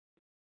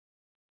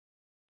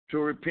 To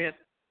repent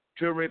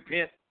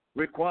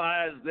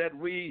requires that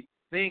we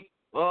think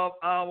of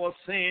our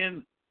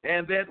sin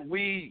and that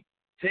we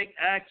take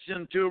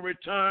action to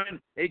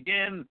return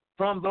again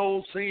from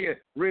those sins.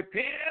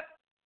 Repent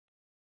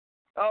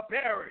or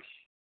perish.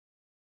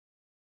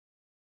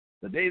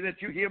 The day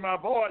that you hear my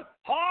voice,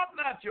 harden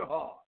not your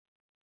heart.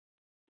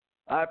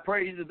 I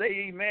pray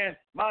today, amen,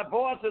 my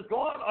voice is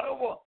going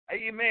over,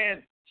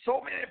 amen, so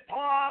many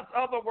parts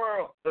of the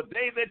world. The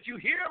day that you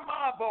hear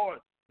my voice,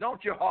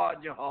 don't you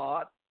harden your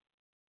heart.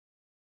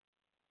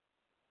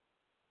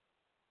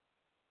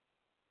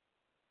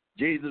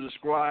 Jesus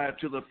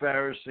described to the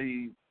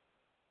Pharisees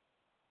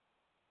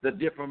the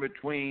difference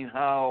between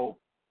how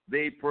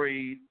they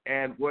prayed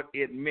and what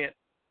it meant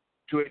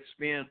to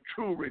experience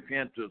true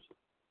repentance.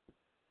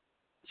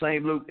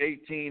 St. Luke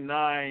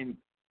 18:9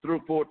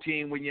 through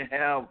 14, when you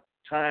have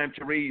time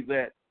to read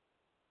that.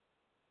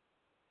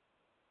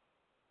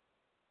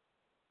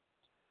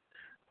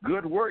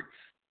 Good works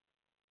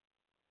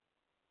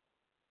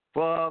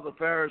for the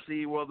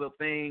Pharisee were the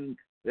thing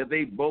that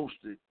they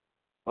boasted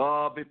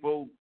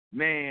before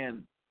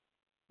man,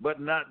 but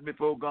not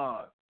before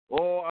God.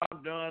 Oh,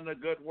 I've done a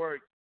good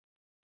work.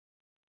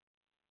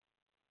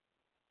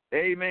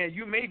 Amen.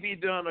 You may be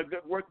doing a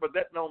good work, but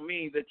that don't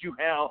mean that you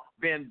have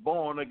been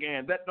born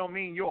again. That don't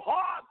mean your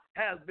heart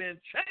has been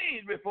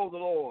changed before the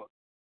Lord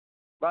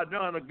by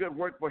doing a good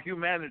work for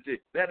humanity.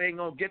 That ain't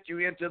going to get you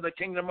into the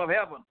kingdom of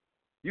heaven.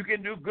 You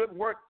can do good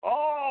work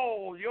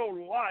all your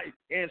life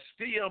and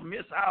still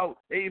miss out,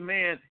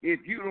 amen,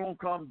 if you don't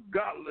come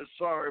godly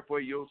sorry for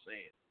your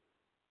sin.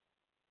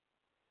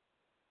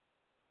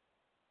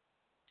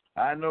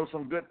 I know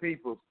some good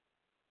people.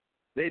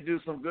 They do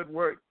some good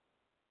work.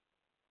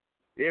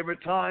 Every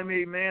time,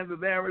 amen,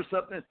 that there is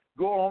something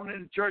go on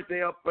in the church,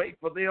 they are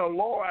faithful, they are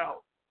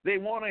loyal, they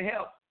want to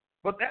help.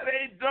 But that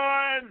ain't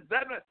done.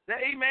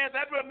 Amen,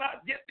 that will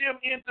not get them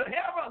into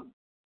heaven.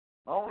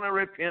 Only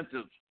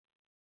repentance.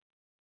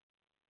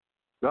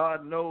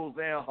 God knows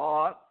their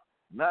heart,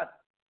 not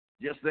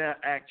just their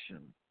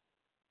action.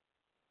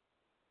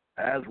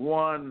 As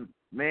one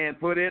man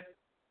put it,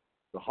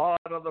 the heart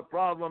of the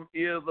problem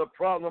is the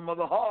problem of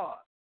the heart.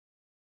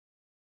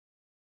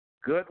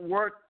 Good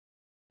work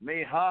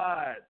may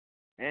hide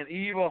an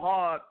evil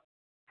heart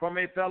from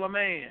a fellow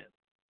man,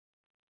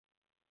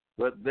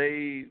 but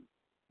they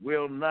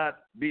will not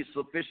be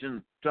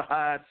sufficient to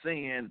hide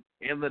sin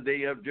in the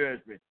day of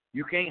judgment.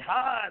 You can't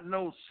hide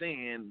no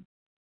sin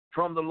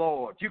from the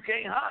Lord. You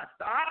can't hide.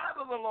 The eye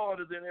of the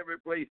Lord is in every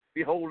place,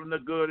 beholding the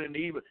good and the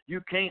evil.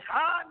 You can't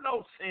hide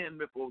no sin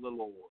before the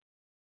Lord.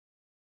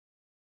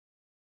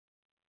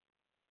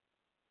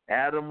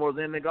 Adam was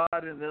in the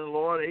garden, and the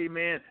Lord,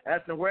 amen,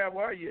 asked him, where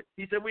were you?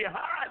 He said, we're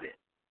hiding.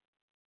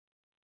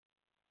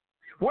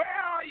 Where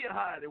are you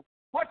hiding?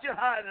 What you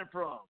hiding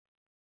from?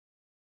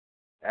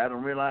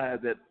 Adam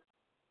realized that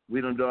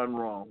we done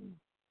wrong.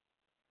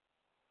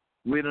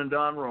 We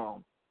done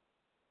wrong.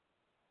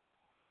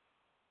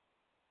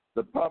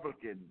 The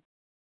publican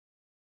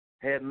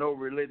had no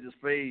religious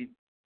faith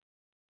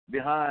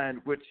behind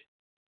which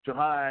to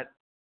hide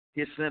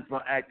his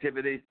sinful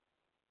activity.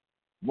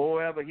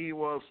 Moreover, he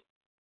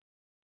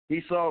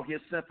saw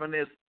his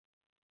sinfulness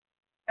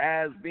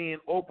as being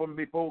open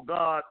before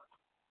God.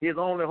 His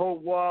only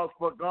hope was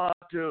for God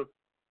to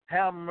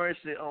have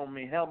mercy on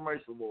me. Have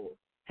mercy, Lord.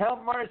 Have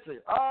mercy.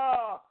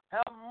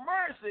 Have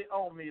mercy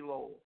on me,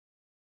 Lord.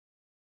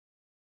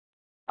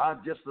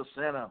 I'm just a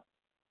sinner,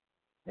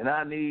 and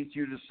I need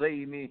you to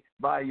save me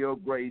by your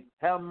grace.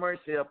 Have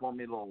mercy upon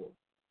me, Lord.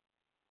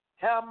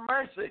 Have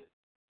mercy.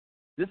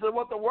 This is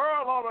what the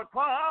world ought to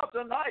cry out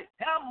tonight.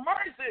 Have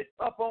mercy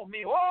upon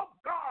me. Oh,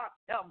 God,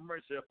 have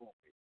mercy upon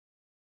me.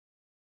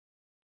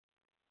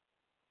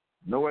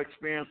 No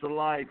experience of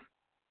life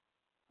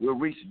will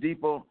reach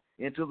deeper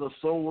into the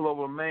soul of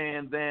a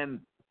man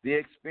than the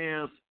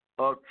experience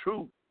of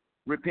true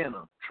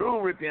repentance.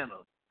 True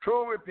repentance.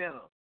 True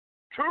repentance.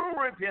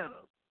 True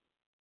repentance.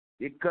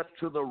 It cuts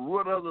to the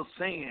root of the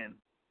sin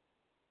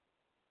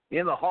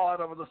in the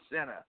heart of the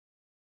sinner.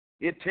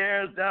 It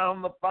tears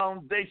down the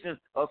foundation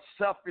of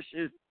selfish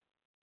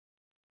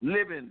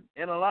living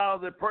and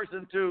allows the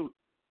person to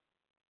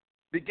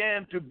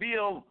begin to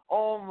build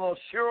on the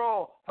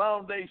sure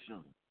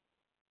foundation.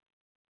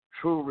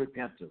 True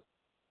repentance.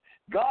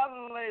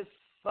 Godly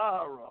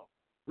sorrow.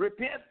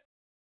 Repentance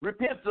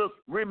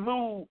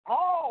remove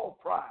all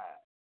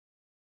pride.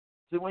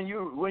 See, when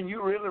you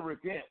really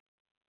repent,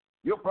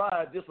 your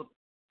pride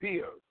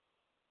disappears.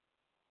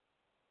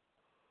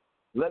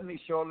 Let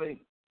me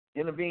shortly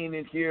intervene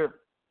in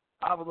here.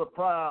 I was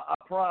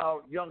a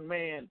proud young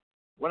man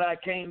when I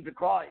came to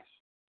Christ.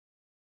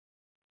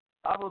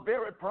 I was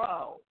very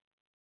proud.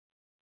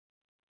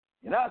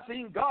 And I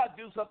seen God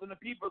do something to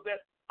people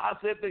that I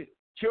said the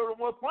children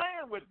were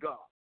playing with God.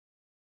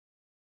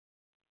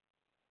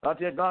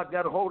 until God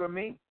got a hold of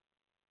me.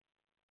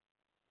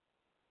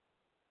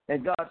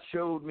 And God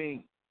showed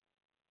me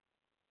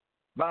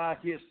by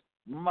his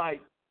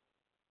might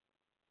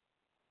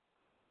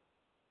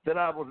that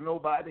I was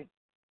nobody.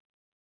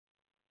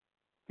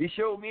 He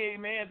showed me,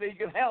 amen, that he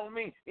could help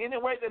me any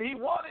way that he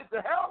wanted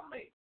to help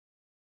me.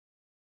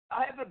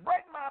 I had to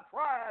break my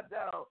pride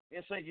down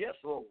and say, yes,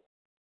 Lord.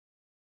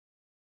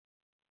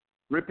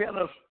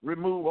 Repentance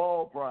remove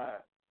all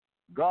pride.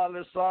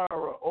 Godly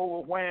sorrow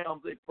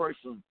overwhelms a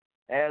person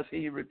as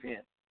he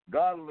repents.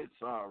 Godly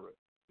sorrow.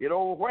 It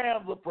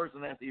overwhelms a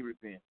person as he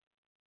repents.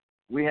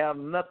 We have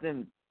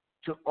nothing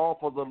to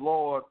offer the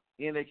Lord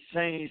in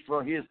exchange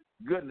for his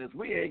goodness.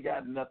 We ain't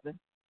got nothing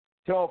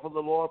to offer the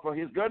Lord for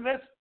his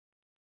goodness.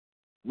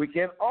 We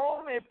can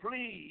only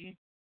plead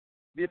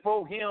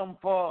before him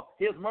for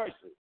his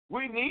mercy.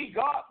 We need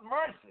God's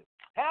mercy.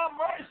 Have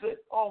mercy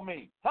on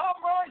me. Have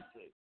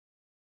mercy.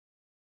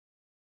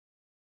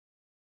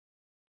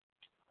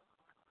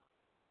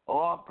 Oh,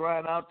 I'm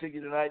crying out to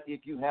you tonight,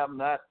 if you have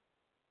not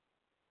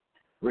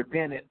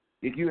repented,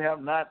 if you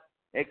have not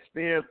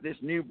experienced this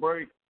new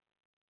birth,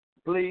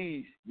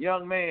 please,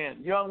 young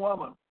man, young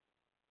woman,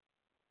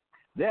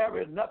 there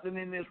is nothing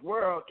in this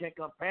world can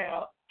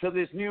compare to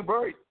this new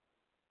birth.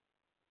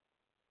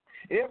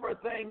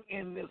 Everything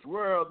in this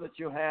world that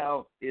you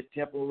have is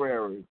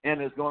temporary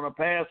and it's going to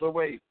pass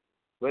away.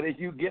 But if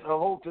you get a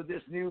hold of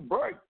this new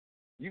birth,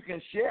 you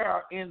can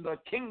share in the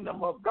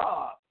kingdom of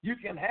God. You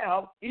can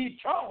have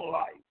eternal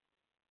life.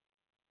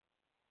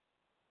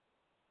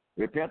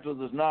 Repentance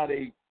is not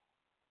a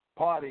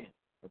party,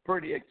 a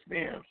pretty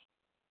experience,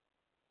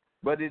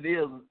 but it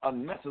is a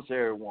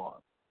necessary one.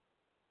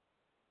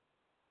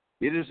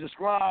 It is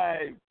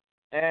described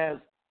as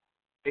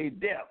a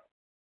death.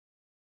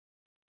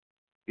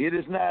 It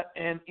is not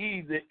an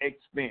easy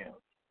experience.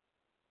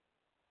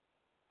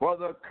 For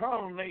the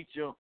carnal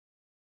nature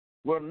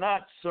will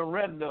not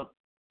surrender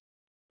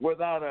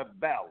without a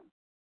battle.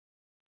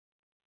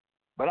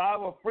 But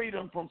our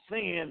freedom from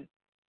sin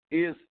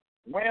is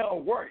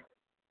well worth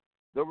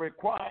the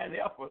required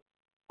effort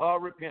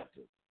of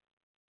repentance.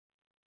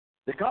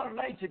 The carnal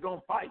nature is going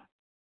to fight,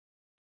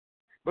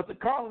 but the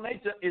carnal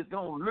nature is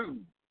going to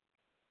lose.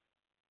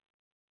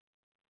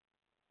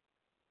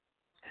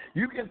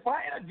 You can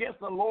fight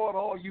against the Lord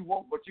all you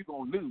want, but you're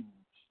going to lose.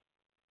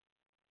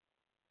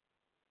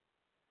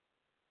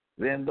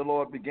 Then the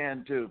Lord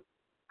began to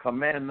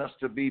command us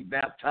to be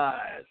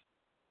baptized.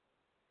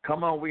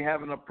 Come on, we're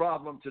having a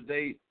problem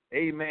today,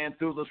 amen,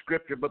 through the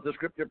scripture, but the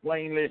scripture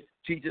plainly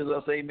teaches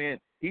us, amen,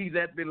 he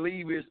that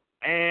believeth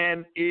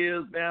and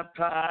is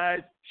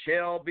baptized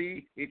shall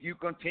be, if you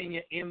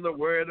continue in the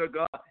word of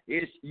God,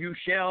 you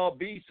shall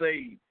be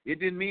saved. It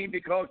didn't mean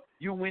because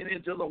you went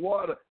into the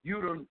water, you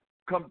done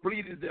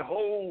completed the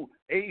whole,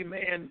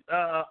 amen,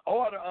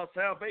 order of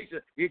salvation.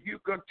 If you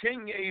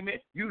continue, amen,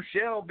 you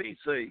shall be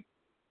saved.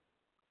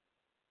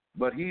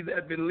 But he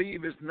that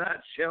believeth not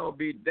shall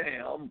be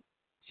damned.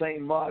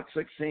 St. Mark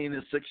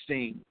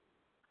 16:16.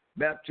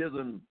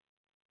 Baptism,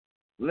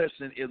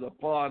 listen, is a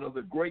part of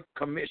the Great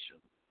Commission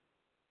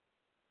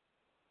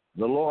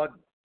the Lord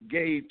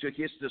gave to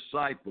his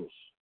disciples.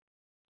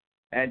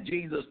 And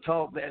Jesus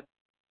taught that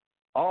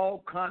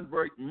all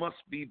converts must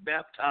be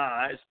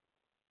baptized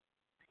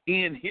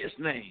in his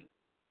name.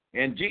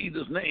 And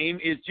Jesus' name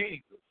is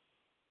Jesus.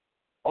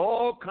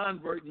 All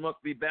converts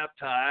must be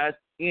baptized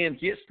in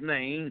his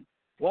name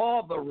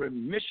for the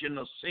remission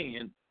of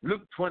sin.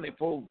 Luke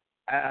 24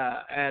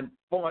 and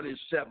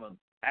 47,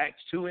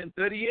 Acts 2 and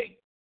 38.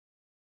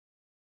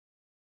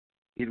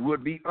 It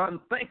would be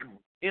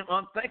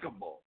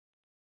unthinkable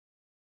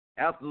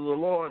after the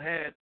Lord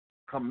had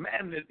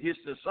commanded his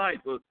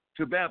disciples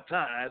to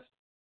baptize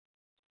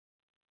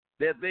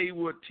that they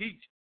would teach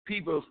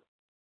people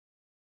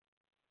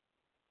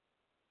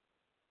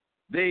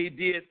they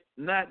did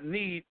not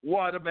need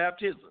water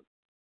baptism.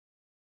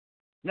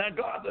 Now,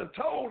 God had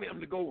told them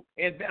to go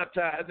and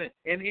baptize,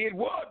 and it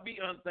would be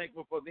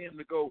unthankful for them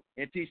to go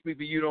and teach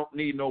people you don't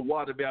need no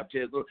water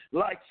baptism.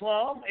 Like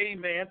some,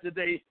 amen,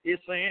 today is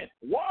saying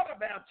water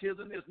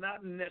baptism is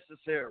not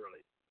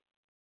necessarily.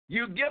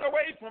 You get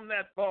away from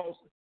that false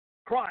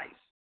Christ.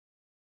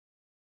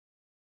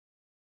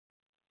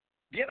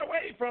 Get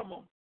away from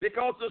them,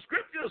 because the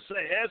scripture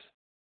says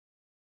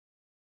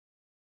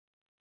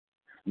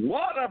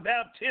water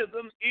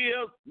baptism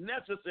is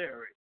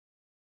necessary.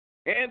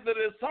 And the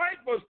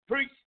disciples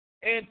preach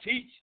and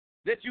teach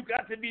that you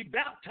got to be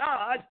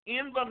baptized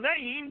in the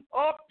name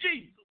of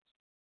Jesus.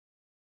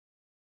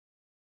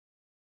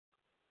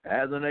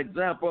 As an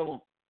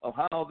example of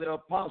how the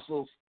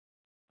apostles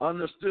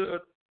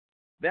understood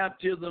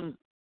baptism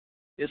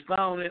is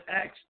found in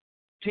Acts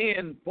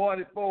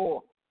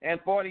 10:44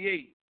 and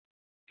 48.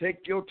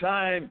 Take your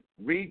time,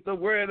 read the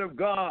word of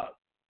God,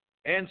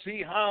 and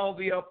see how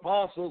the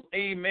apostles,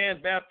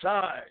 amen,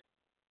 baptized.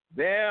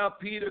 There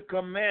Peter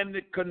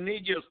commanded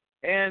Cornelius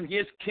and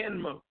his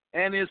kinsman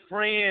and his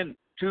friend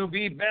to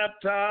be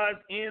baptized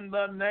in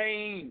the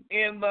name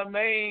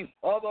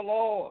of the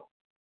Lord.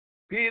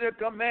 Peter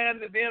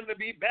commanded them to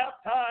be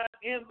baptized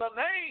in the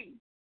name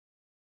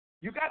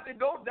You got to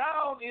go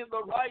down in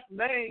the right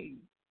name.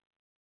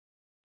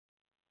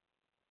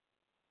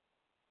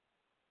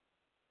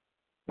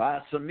 By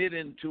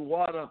submitting to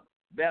water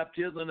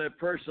baptism, a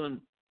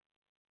person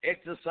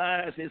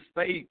exercises his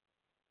faith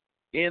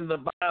in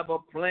the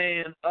Bible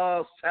plan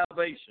of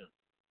salvation.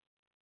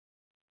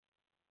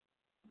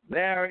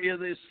 There is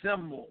a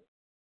symbol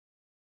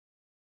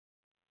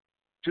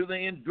to the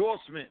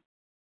endorsement.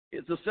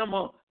 It's a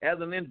symbol as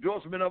an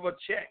endorsement of a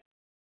check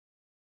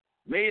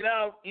made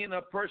out in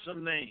a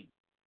person's name.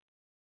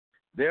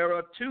 There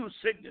are two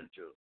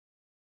signatures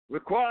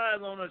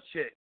required on a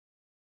check.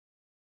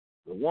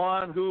 The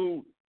one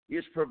who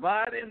is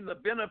providing the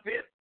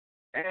benefit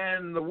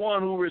and the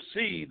one who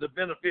receives the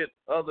benefit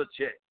of the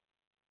check.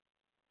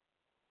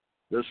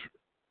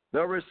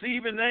 The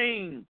receiving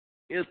name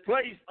is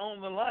placed on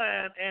the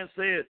line and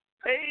says,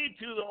 paid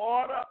to the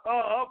order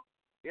of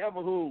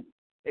ever who,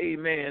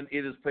 amen,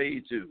 it is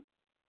paid to.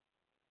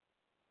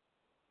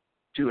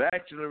 To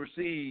actually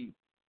receive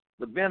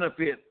the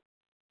benefit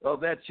of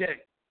that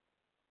check,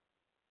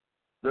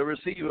 the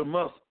receiver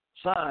must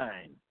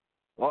sign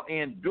or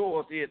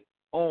endorse it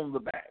on the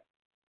back.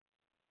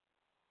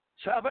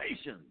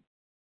 Salvation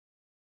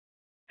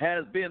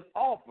has been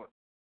offered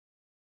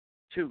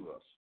to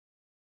us.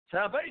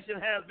 Salvation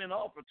has been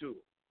offered to us.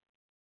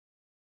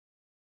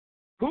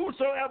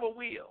 Whosoever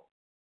will,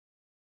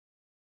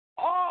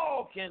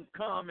 all can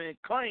come and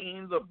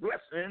claim the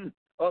blessing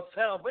of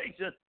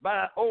salvation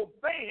by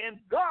obeying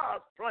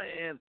God's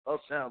plan of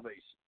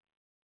salvation.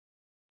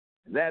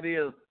 That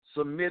is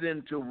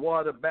submitting to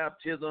water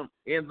baptism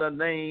in the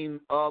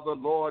name of the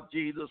Lord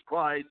Jesus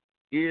Christ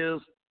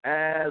is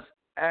as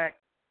act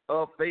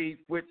of faith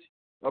which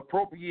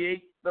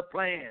appropriate the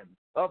plan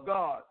of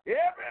God.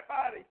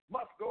 Everybody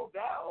must go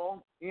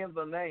down in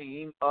the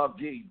name of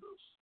Jesus.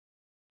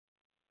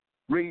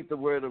 Read the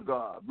word of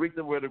God. Read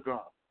the word of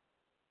God.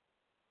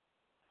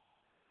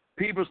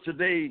 People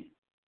today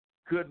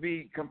could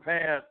be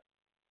compared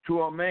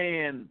to a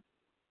man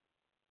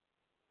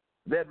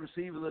that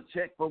receives a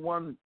check for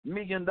 $1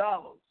 million.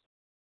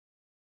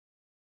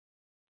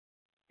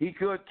 He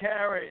could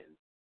carry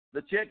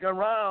the check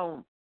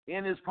around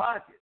in his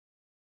pocket,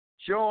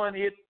 showing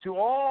it to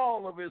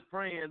all of his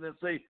friends and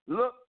say,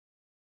 look,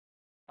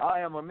 I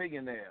am a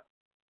millionaire.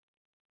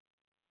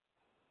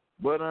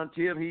 But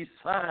until he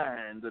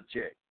signed the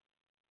check,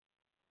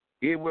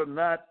 it will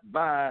not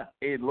buy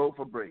a loaf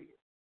of bread.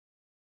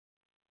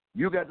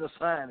 You got to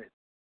sign it.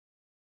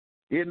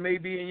 It may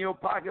be in your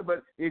pocket,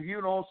 but if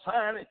you don't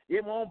sign it,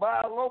 it won't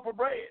buy a loaf of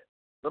bread.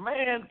 The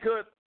man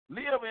could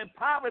live in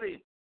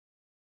poverty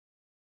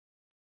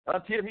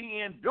until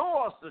he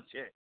endorsed the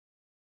check.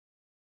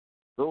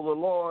 So the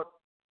Lord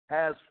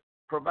has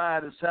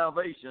provided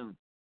salvation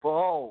for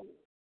all.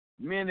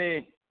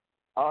 Many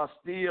are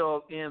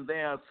still in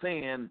their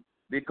sin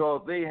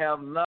because they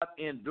have not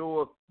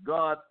endorsed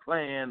God's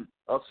plan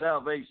of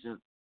salvation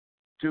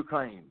to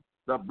claim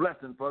the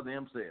blessing for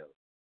themselves.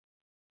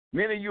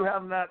 Many of you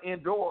have not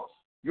endorsed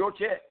your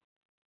check.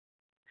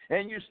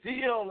 And you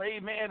still,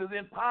 amen, is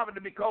in poverty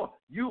because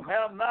you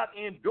have not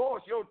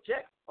endorsed your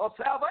check of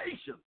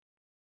salvation.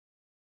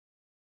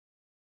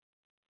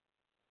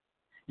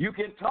 You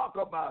can talk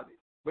about it,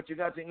 but you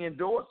got to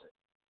endorse it.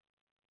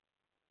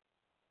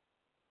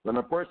 When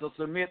a person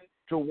submits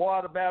to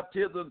water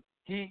baptism,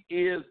 he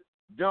is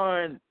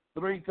doing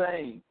three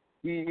things.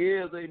 He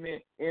is, amen,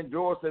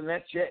 endorsing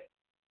that check.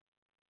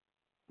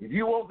 If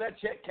you want that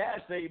check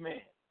cashed,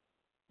 amen,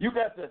 you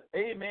got to,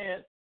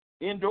 amen,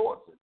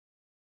 endorse it.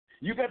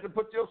 You got to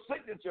put your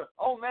signature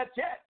on that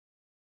check.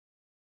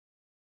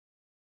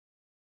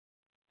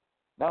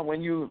 Now,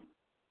 when you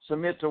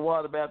submit to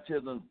water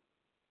baptism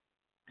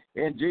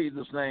in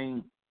Jesus'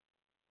 name,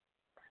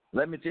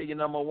 let me tell you,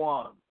 number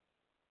one,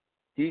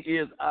 he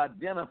is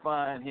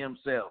identifying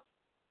himself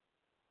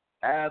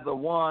as the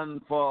one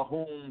for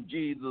whom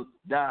Jesus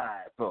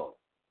died for.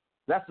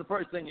 That's the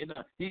first thing he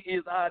does. He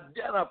is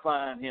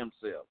identifying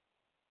himself.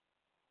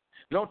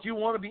 Don't you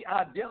want to be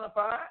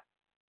identified?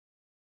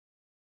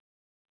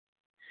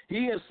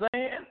 He is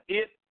saying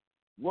it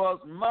was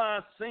my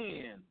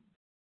sin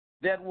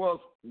that was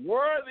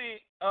worthy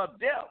of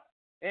death,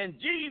 and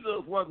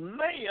Jesus was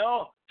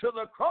nailed to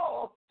the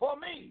cross for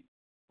me.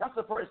 That's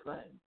the first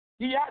thing.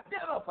 He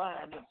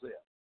identified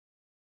himself,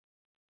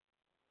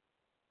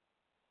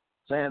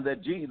 saying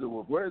that Jesus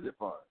was worthy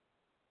for it.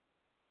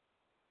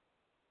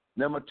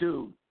 Number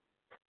two,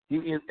 he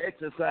is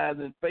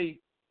exercising faith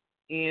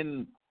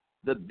in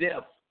the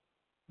death,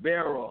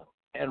 burial,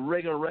 and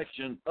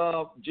resurrection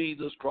of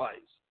Jesus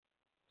Christ.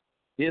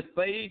 His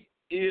faith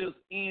is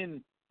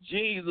in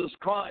Jesus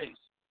Christ.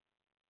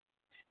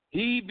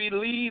 He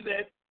believes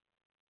that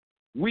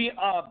we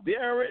are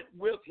buried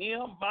with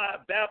him by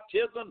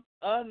baptism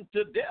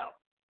unto death.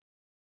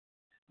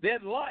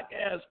 That like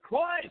as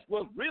Christ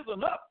was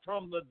risen up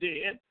from the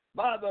dead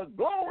by the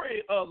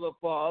glory of the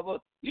Father,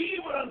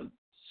 even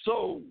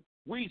so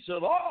we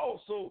should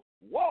also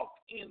walk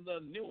in the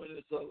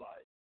newness of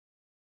life.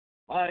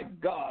 My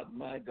God,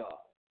 my God.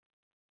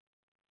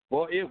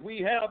 For if we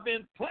have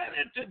been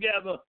planted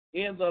together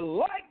in the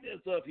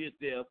likeness of his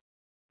death,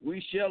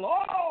 we shall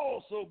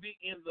also be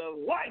in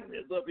the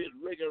likeness of his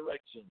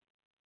resurrection.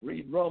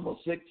 Read Romans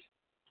 6,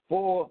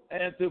 4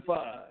 and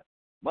 5.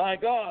 My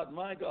God,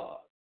 my God,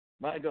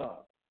 my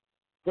God.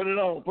 Put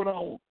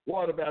on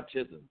water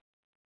baptism.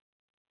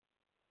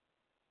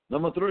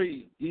 Number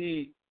 3,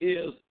 he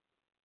is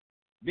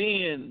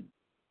being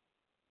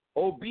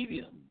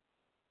obedient.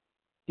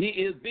 He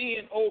is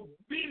being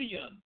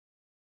obedient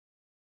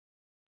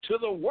to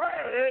the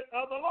word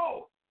of the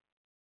Lord.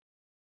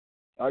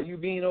 Are you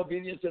being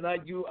obedient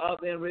tonight? You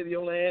out there in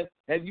Radio Land,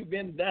 have you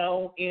been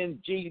down in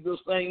Jesus'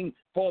 name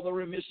for the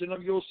remission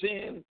of your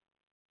sin?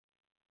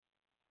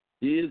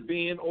 He is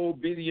being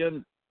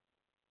obedient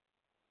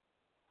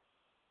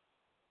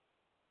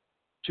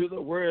to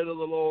the word of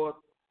the Lord.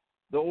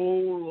 The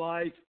old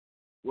life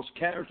was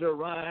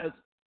characterized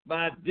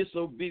by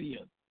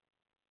disobedience.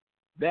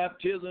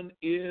 Baptism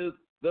is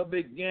the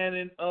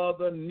beginning of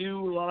the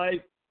new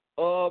life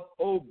of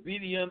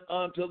obedience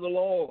unto the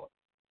Lord.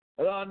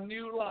 A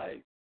new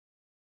life,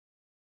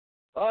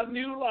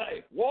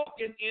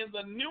 walking in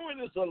the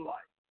newness of life.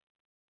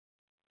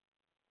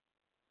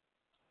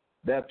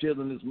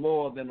 Baptism is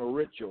more than a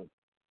ritual.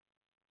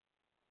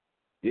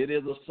 It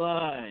is a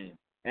sign,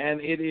 and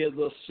it is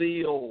a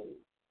seal.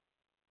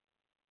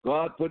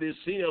 God put his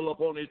seal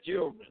upon his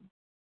children.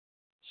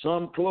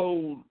 Some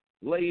clothes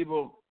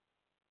labeled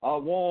are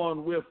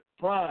worn with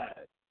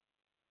pride.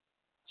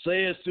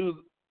 Says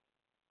to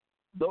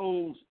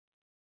those,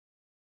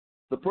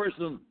 the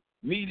person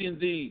meeting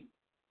the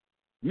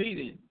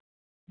meeting,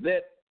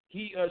 that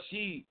he or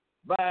she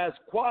buys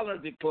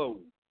quality clothes.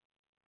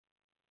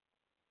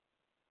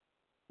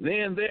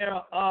 Then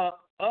there are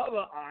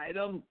other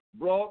items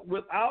brought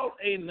without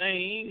a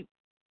name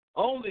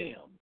on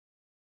them.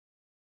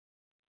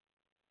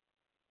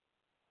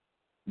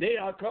 They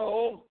are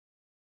called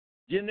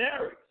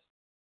generics,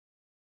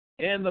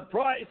 and the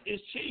price is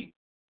cheap.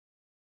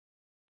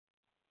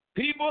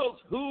 People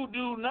who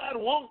do not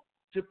want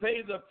to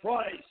pay the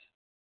price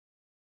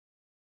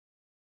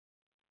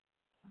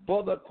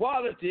for the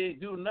quality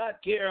do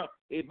not care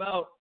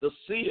about the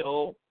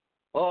seal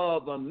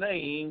or the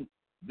name.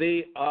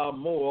 They are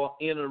more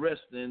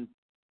interested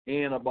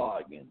in a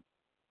bargain.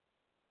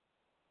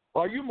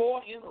 Are you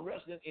more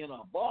interested in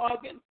a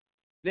bargain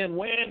than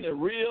wearing the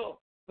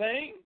real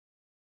thing?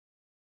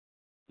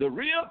 The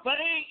real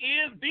thing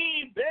is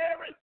being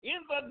buried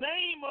in the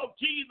name of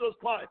Jesus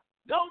Christ.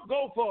 Don't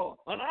go for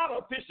an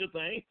artificial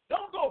thing.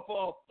 Don't go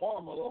for a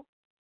formula.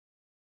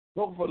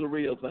 Go for the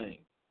real thing.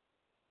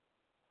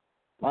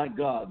 My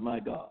God, my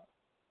God.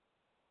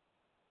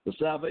 The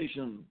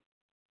salvation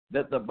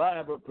that the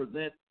Bible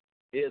presents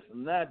is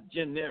not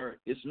generic.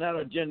 It's not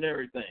a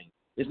generic thing.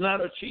 It's not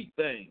a cheap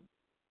thing.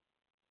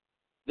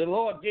 The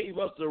Lord gave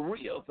us the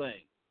real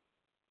thing.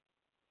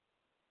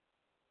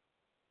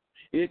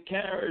 It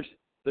carries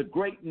the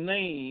great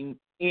name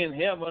in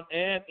heaven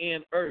and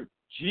in earth,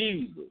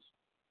 Jesus.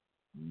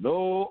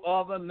 No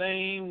other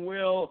name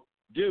will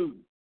do,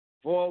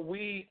 for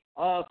we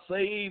are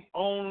saved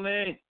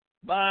only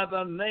by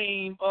the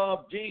name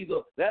of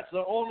Jesus. That's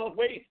the only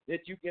way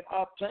that you can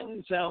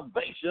obtain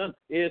salvation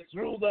is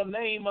through the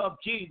name of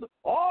Jesus.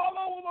 All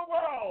over the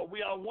world,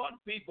 we are one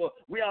people.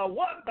 We are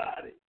one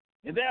body.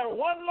 And there are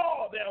one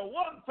Lord, there are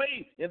one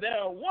faith, and there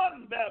are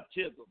one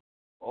baptism.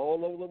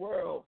 All over the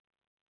world.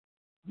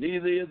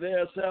 Neither is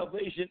there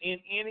salvation in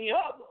any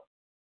other.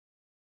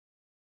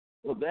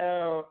 For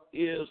there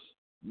is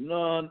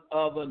none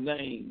other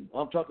name.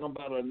 I'm talking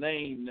about a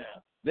name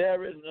now.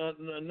 There is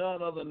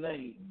none other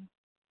name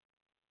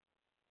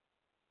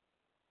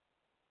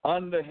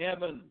under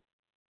heaven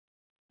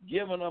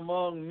given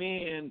among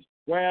men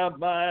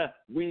whereby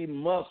we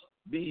must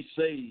be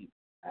saved.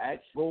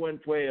 Acts 4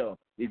 and 12.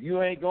 If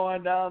you ain't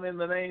going down in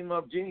the name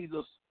of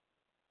Jesus,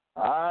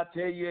 I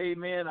tell you,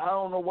 amen, I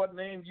don't know what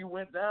name you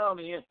went down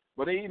in,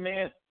 but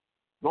amen,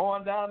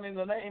 going down in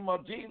the name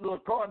of Jesus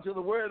according to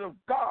the word of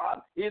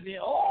God is the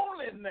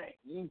only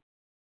name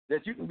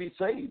that you can be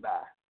saved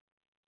by.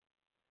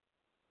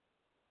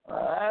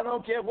 I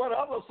don't care what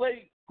others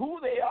say, who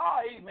they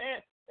are,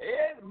 amen.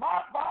 And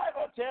my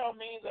Bible tells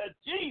me that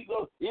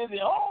Jesus is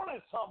the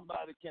only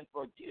somebody can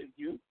forgive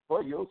you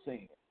for your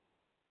sins.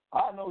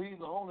 I know he's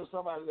the only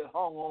somebody that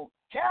hung on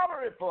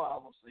Calvary for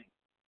our sins.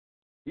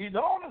 He's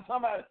the only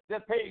somebody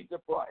that paid the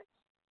price.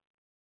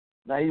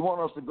 Now he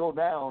wants us to go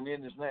down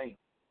in his name.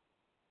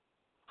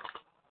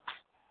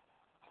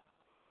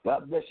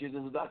 God bless you.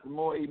 This is Dr.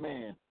 Moore.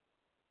 Amen.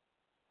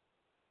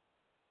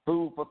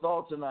 Food for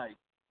thought tonight.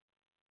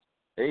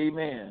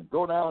 Amen.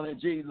 Go down in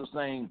Jesus'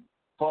 name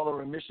for the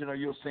remission of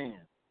your sin.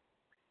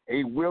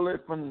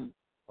 Willfully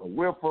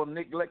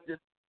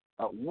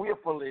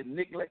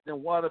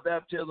neglecting water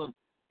baptism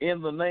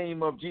in the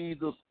name of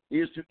Jesus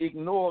is to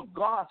ignore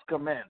God's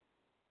command.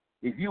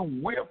 If you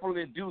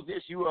willfully do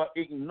this, you are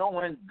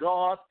ignoring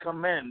God's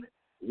commandment.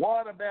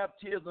 Water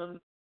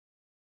baptism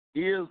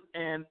is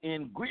an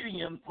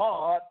ingredient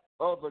part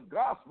of the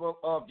gospel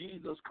of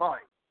Jesus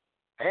Christ.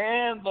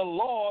 And the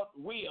Lord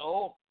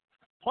will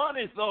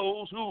punish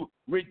those who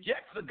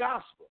reject the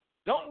gospel.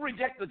 Don't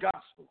reject the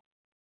gospel.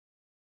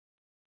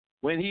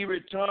 When he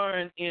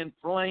returned in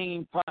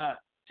flame fire,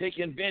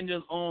 taking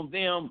vengeance on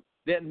them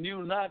that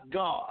knew not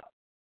God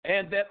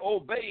and that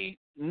obeyed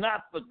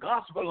not the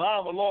gospel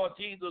of our Lord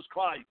Jesus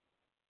Christ.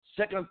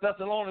 2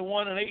 Thessalonians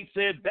 1:8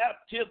 said,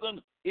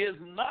 baptism is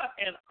not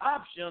an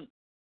option,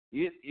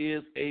 it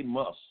is a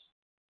must.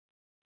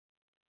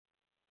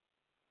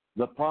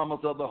 The promise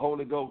of the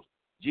Holy Ghost.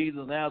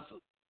 Jesus answered,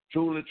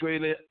 truly,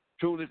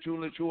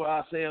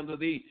 I say unto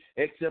thee,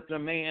 except a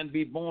man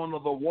be born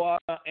of the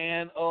water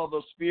and of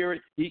the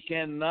Spirit, he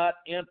cannot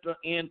enter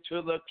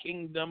into the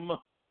kingdom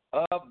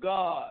of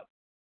God.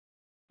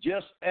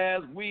 Just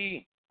as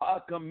we are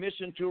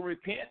commissioned to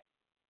repent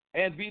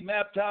and be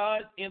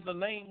baptized in the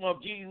name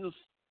of Jesus,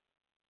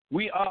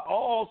 we are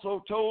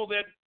also told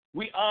that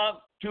we are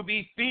to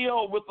be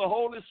filled with the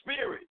Holy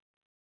Spirit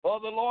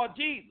of the Lord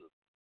Jesus.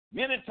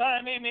 Many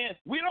times, amen,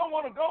 we don't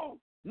want to go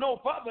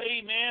no further,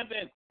 amen,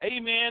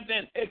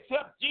 than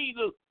accept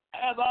Jesus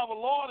as our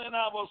Lord and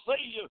our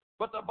Savior.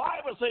 But the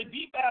Bible says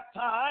be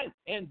baptized,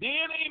 and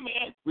then,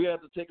 amen, we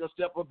have to take a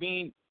step of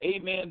being,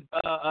 amen,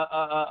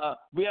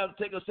 we have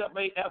to take a step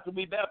after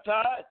we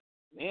baptized,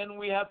 and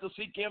we have to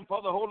seek him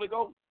for the Holy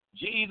Ghost.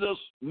 Jesus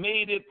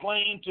made it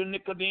plain to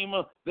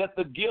Niccodemus that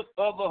the gift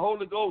of the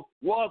Holy Ghost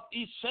was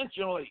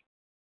essentially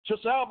to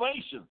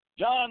salvation.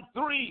 John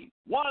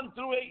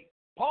 3:1-8,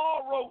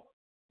 Paul wrote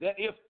that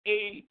if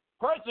a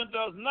person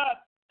does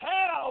not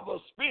have the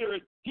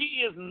Spirit,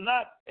 he is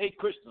not a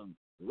Christian.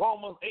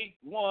 Romans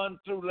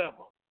 8:1-11.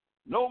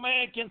 No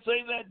man can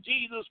say that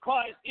Jesus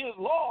Christ is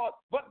Lord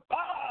but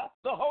by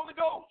the Holy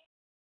Ghost.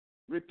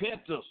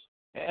 Repentance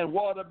and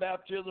water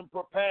baptism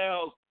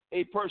prepares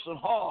a person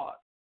hard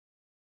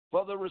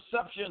for the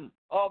reception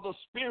of the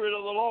Spirit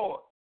of the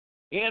Lord.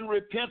 In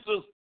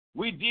repentance,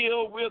 we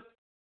deal with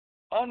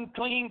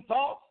unclean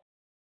thoughts,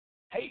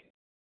 hate,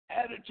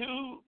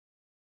 attitude,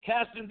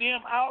 casting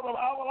them out of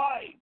our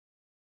life.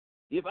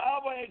 If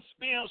our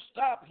experience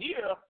stops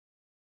here,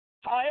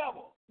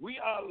 however, we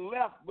are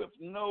left with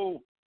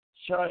no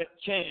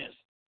chance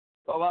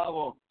of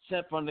our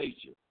sinful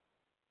nature.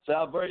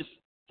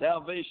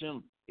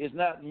 Salvation is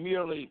not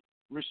merely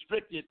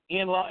restricted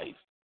in life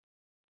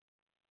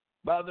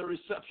by the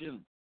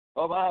reception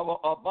of our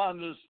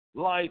abundant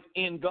life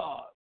in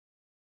God.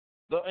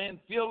 The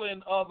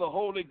infilling of the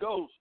Holy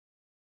Ghost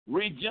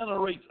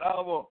regenerates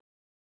our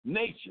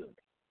nature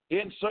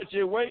in such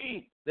a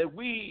way that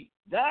we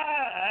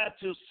die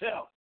to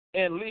self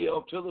and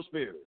live to the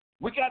Spirit.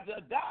 We got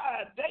to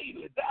die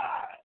daily,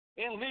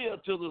 and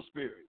live to the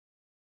Spirit.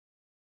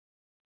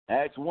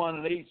 Acts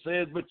 1:8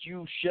 says, but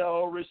you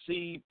shall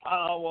receive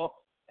power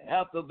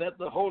after that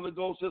the Holy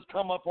Ghost has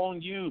come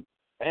upon you,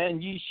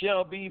 and ye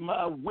shall be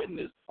my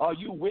witness. Are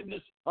you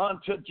witness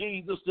unto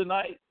Jesus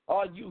tonight?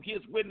 Are you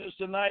his witness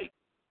tonight?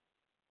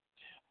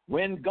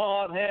 When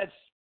God had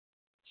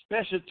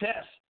special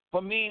tests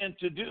for men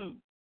to do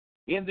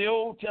in the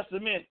Old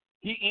Testament,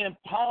 he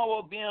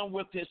empowered them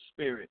with his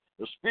Spirit.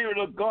 The Spirit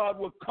of God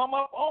will come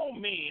up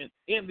on men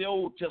in the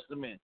Old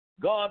Testament.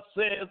 God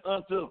says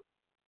unto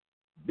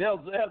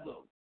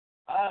Belshazzar,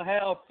 I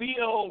have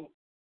filled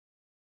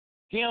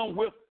him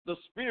with the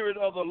Spirit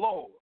of the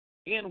Lord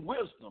in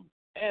wisdom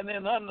and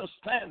in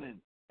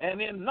understanding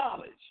and in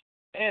knowledge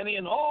and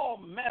in all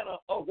manner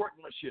of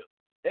workmanship.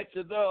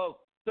 Exodus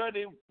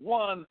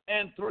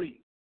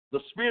 31:3. The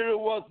Spirit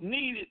was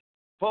needed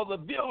for the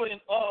building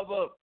of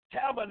a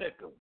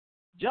tabernacle.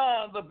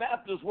 John the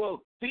Baptist was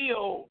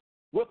filled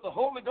with the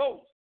Holy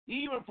Ghost,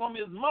 even from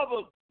his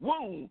mother's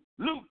womb.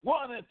 Luke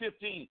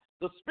 1:15.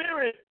 The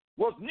Spirit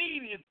was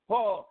needed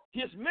for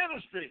his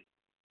ministry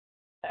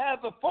as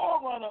the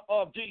forerunner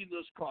of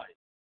Jesus Christ.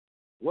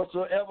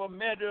 Whatsoever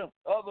measure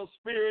of the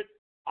Spirit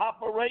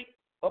operate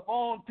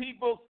upon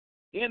people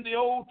in the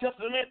Old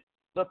Testament,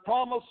 the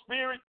promised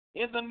Spirit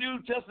in the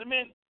New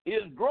Testament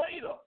is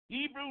greater.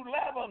 Hebrews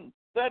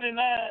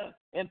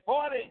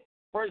 11:39-40.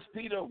 1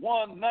 Peter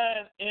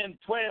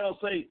 1:9-12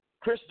 say,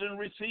 Christians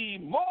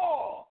receive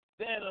more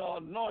than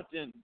an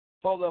anointing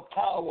for the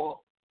power,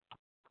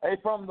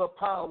 from the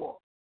power,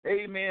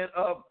 amen,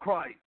 of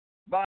Christ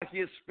by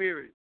his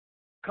Spirit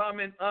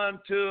coming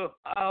unto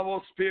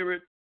our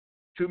spirit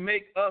to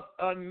make us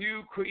a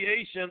new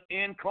creation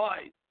in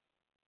Christ.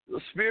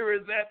 The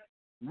Spirit that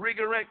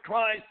resurrects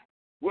Christ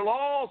will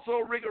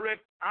also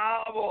resurrect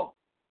our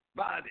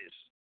bodies.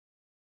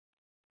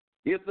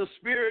 If the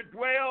Spirit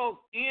dwells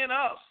in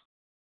us,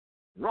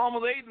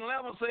 Romans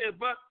 8:11 says,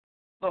 but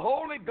the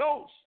Holy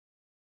Ghost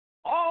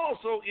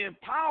also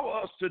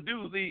empower us to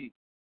do the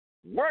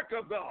work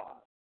of God.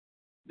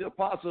 The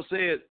apostle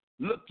said,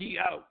 look ye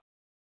out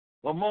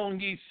among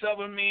ye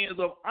 7 men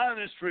of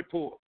honest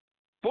report,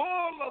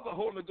 full of the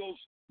Holy Ghost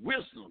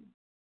wisdom,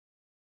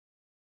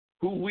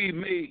 who we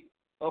may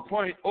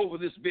appoint over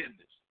this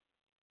business.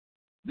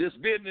 This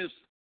business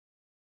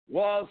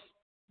was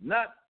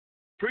not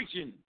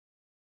preaching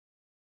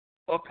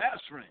or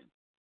pastoring,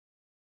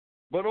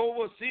 but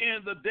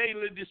overseeing the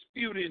daily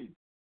disputing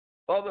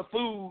of the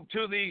food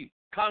to the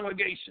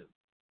congregation.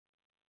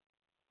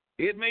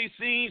 It may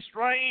seem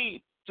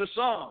strange to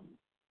some,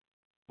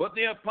 but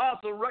the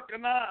apostle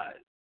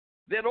recognized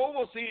that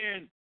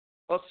overseeing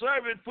or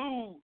serving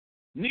food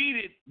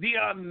needed the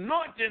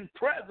anointing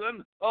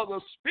presence of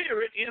the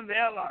Spirit in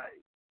their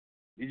life.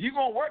 If you're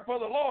going to work for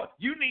the Lord,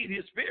 you need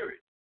His Spirit.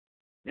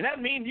 And that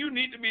means you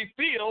need to be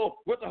filled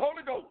with the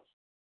Holy Ghost.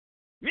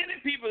 Many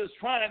people is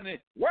trying to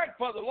work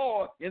for the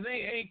Lord and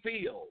they ain't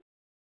filled.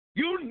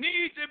 You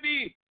need to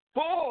be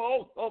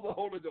full of the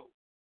Holy Ghost.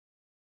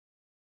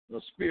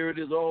 The Spirit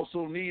is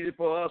also needed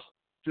for us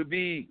to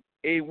be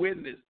a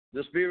witness.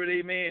 The Spirit,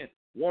 amen,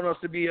 want us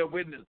to be a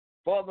witness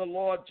for the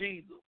Lord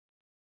Jesus.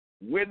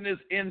 Witness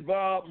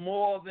involve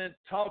more than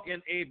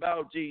talking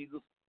about Jesus.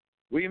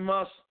 We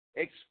must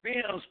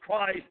experience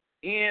Christ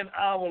in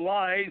our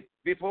lives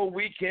before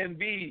we can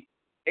be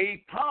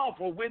a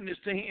powerful witness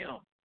to Him.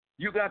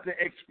 You got to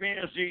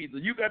experience Jesus.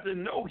 You got to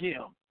know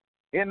Him.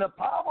 In the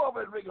power of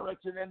His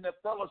resurrection and the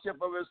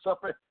fellowship of His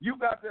supper, you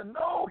got to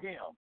know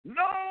Him.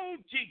 Know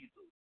Jesus.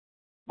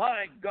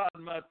 My God,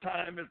 my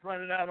time is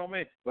running out on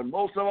me. But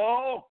most of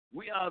all,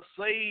 we are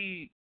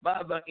saved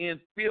by the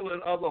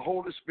infilling of the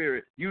Holy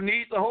Spirit. You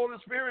need the Holy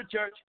Spirit,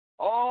 church.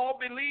 All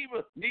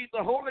believers need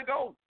the Holy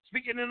Ghost.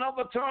 Speaking in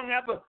other tongue,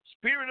 have the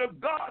Spirit of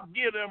God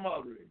give them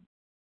utterance.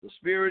 The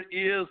Spirit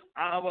is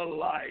our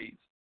life.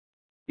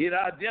 It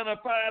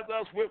identifies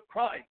us with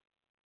Christ.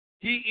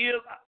 He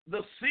is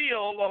the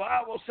seal of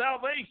our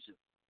salvation.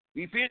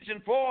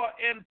 Ephesians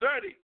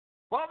 4:30.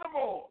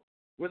 Furthermore,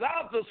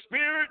 without the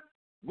Spirit,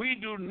 we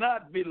do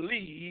not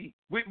believe,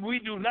 we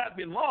do not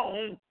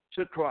belong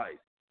to Christ.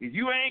 If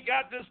you ain't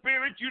got the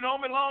Spirit, you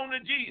don't belong to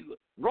Jesus.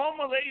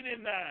 Romans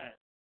 8:9.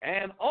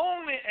 And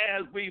only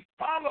as we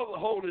follow the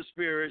Holy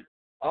Spirit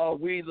are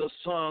we the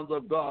sons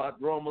of God.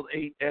 Romans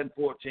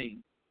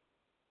 8:14.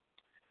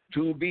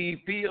 To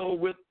be filled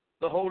with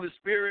the Holy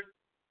Spirit,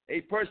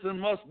 a person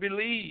must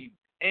believe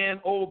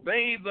and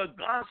obey the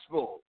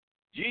gospel.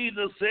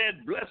 Jesus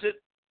said, blessed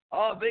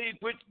are they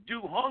which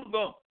do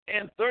hunger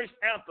and thirst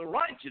after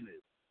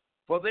righteousness,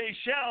 for they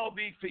shall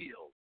be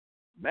filled.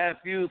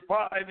 Matthew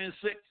 5:6.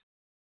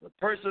 The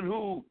person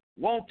who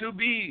wants to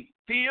be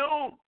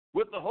filled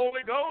with the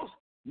Holy Ghost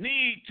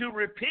need to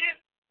repent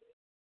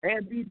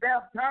and be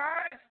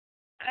baptized,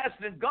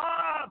 asking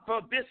God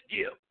for this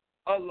gift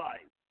of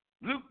life.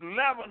 Luke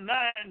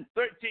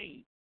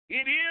 11:9-13.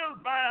 It is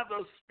by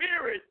the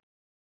Spirit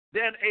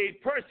that a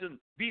person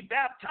be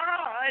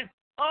baptized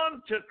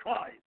unto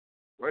Christ.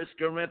 1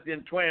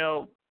 Corinthians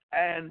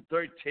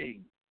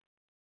 12:13.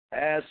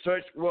 As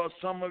such was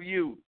some of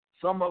you,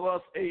 some of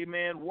us,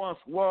 amen, once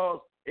was,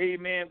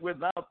 amen,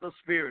 without the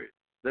Spirit.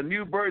 The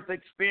new birth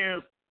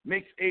experience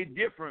makes a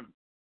difference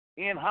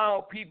in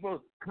how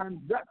people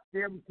conduct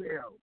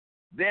themselves.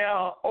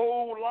 Their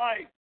old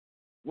life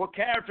was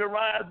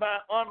characterized by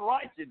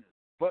unrighteousness,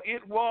 for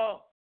it was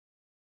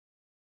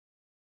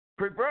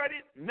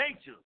perverted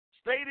nature,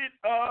 stated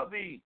of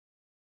the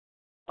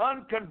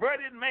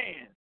unconverted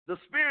man. The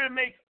Spirit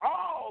makes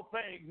all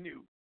things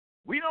new.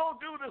 We don't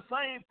do the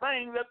same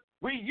thing that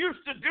we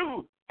used to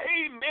do,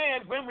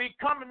 amen, when we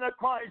come into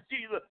Christ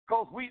Jesus,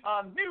 because we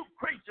are new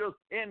creatures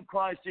in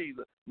Christ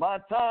Jesus. My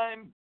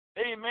time,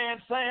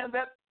 amen, saying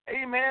that,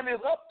 amen,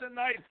 is up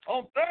tonight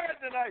on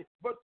Thursday night,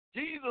 but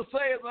Jesus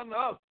says unto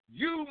us,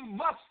 you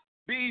must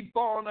be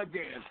born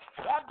again.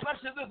 God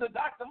bless you. This is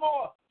Dr.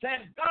 Moore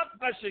saying, God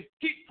bless you.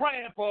 Keep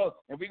praying for us,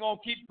 and we're going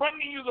to keep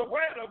bringing you the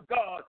word of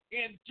God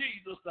in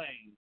Jesus'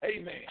 name.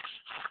 Amen.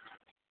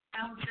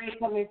 I'm great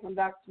coming from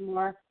Dr.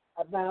 Moore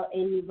about a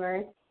new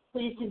birth.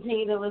 Please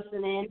continue to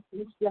listen in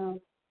to the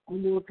show,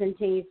 and we will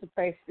continue to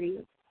pray for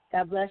you.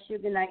 God bless you.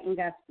 Good night and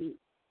Godspeed.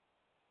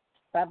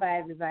 Bye-bye,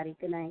 everybody.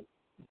 Good night.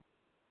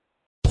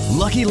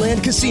 Lucky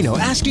Land Casino,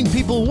 asking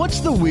people, what's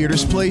the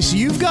weirdest place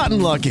you've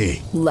gotten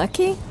lucky?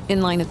 Lucky?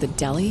 In line at the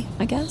deli,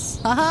 I guess?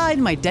 Aha,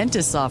 in my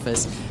dentist's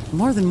office.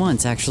 More than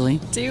once,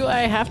 actually. Do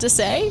I have to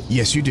say?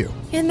 Yes, you do.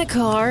 In the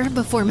car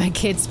before my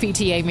kids'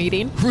 PTA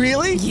meeting.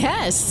 Really?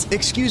 Yes.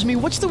 Excuse me,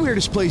 what's the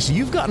weirdest place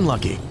you've gotten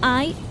lucky?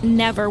 I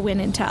never win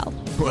and tell.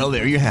 Well,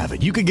 there you have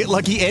it. You can get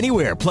lucky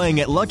anywhere, playing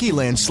at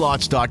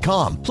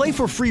LuckyLandSlots.com. Play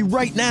for free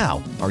right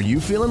now. Are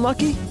you feeling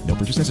lucky? No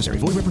purchase necessary.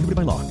 Void where prohibited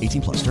by law.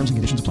 18+. Terms and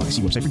conditions apply.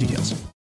 See website for details.